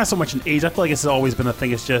 not so much an age, I feel like it's always been a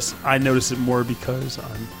thing. It's just I notice it more because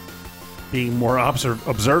I'm being more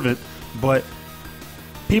observant. But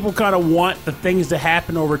people kind of want the things to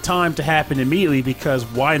happen over time to happen immediately because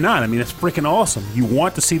why not? I mean, it's freaking awesome. You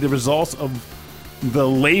want to see the results of the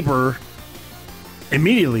labor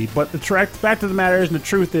immediately. But the fact of the matter is, and the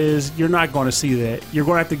truth is, you're not going to see that. You're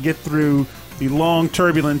going to have to get through the long,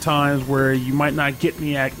 turbulent times where you might not get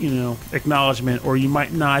any, acknowledgement, or you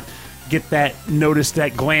might not get that notice,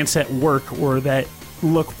 that glance at work, or that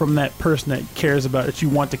look from that person that cares about, that you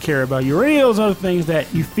want to care about you, or any of those other things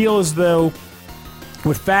that you feel as though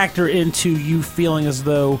would factor into you feeling as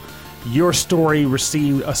though your story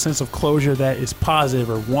received a sense of closure that is positive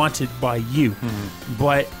or wanted by you. Mm-hmm.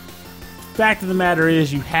 But fact of the matter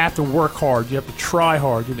is, you have to work hard. You have to try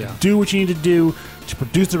hard. You have to do what you need to do to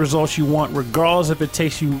produce the results you want, regardless if it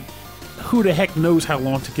takes you who the heck knows how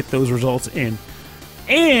long to get those results in.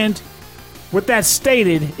 And with that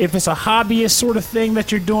stated, if it's a hobbyist sort of thing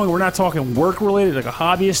that you're doing, we're not talking work-related, like a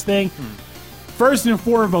hobbyist thing, first and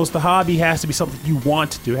foremost, the hobby has to be something you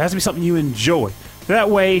want to do. It has to be something you enjoy. That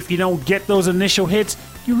way, if you don't get those initial hits,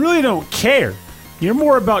 you really don't care. You're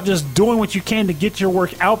more about just doing what you can to get your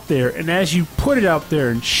work out there. And as you put it out there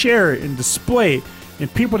and share it and display it,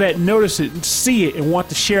 and people that notice it and see it and want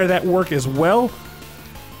to share that work as well,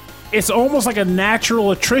 it's almost like a natural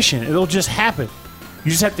attrition. It'll just happen. You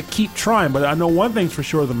just have to keep trying. But I know one thing's for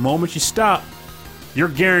sure. The moment you stop, you're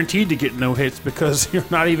guaranteed to get no hits because you're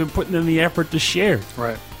not even putting in the effort to share.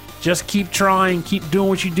 Right. Just keep trying. Keep doing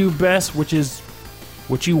what you do best, which is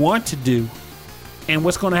what you want to do. And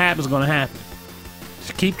what's going to happen is going to happen.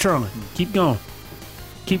 Just keep trying. Keep going.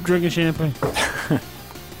 Keep drinking champagne.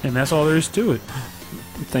 And that's all there is to it.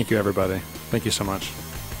 Thank you, everybody. Thank you so much.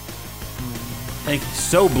 Thank you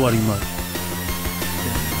so bloody much.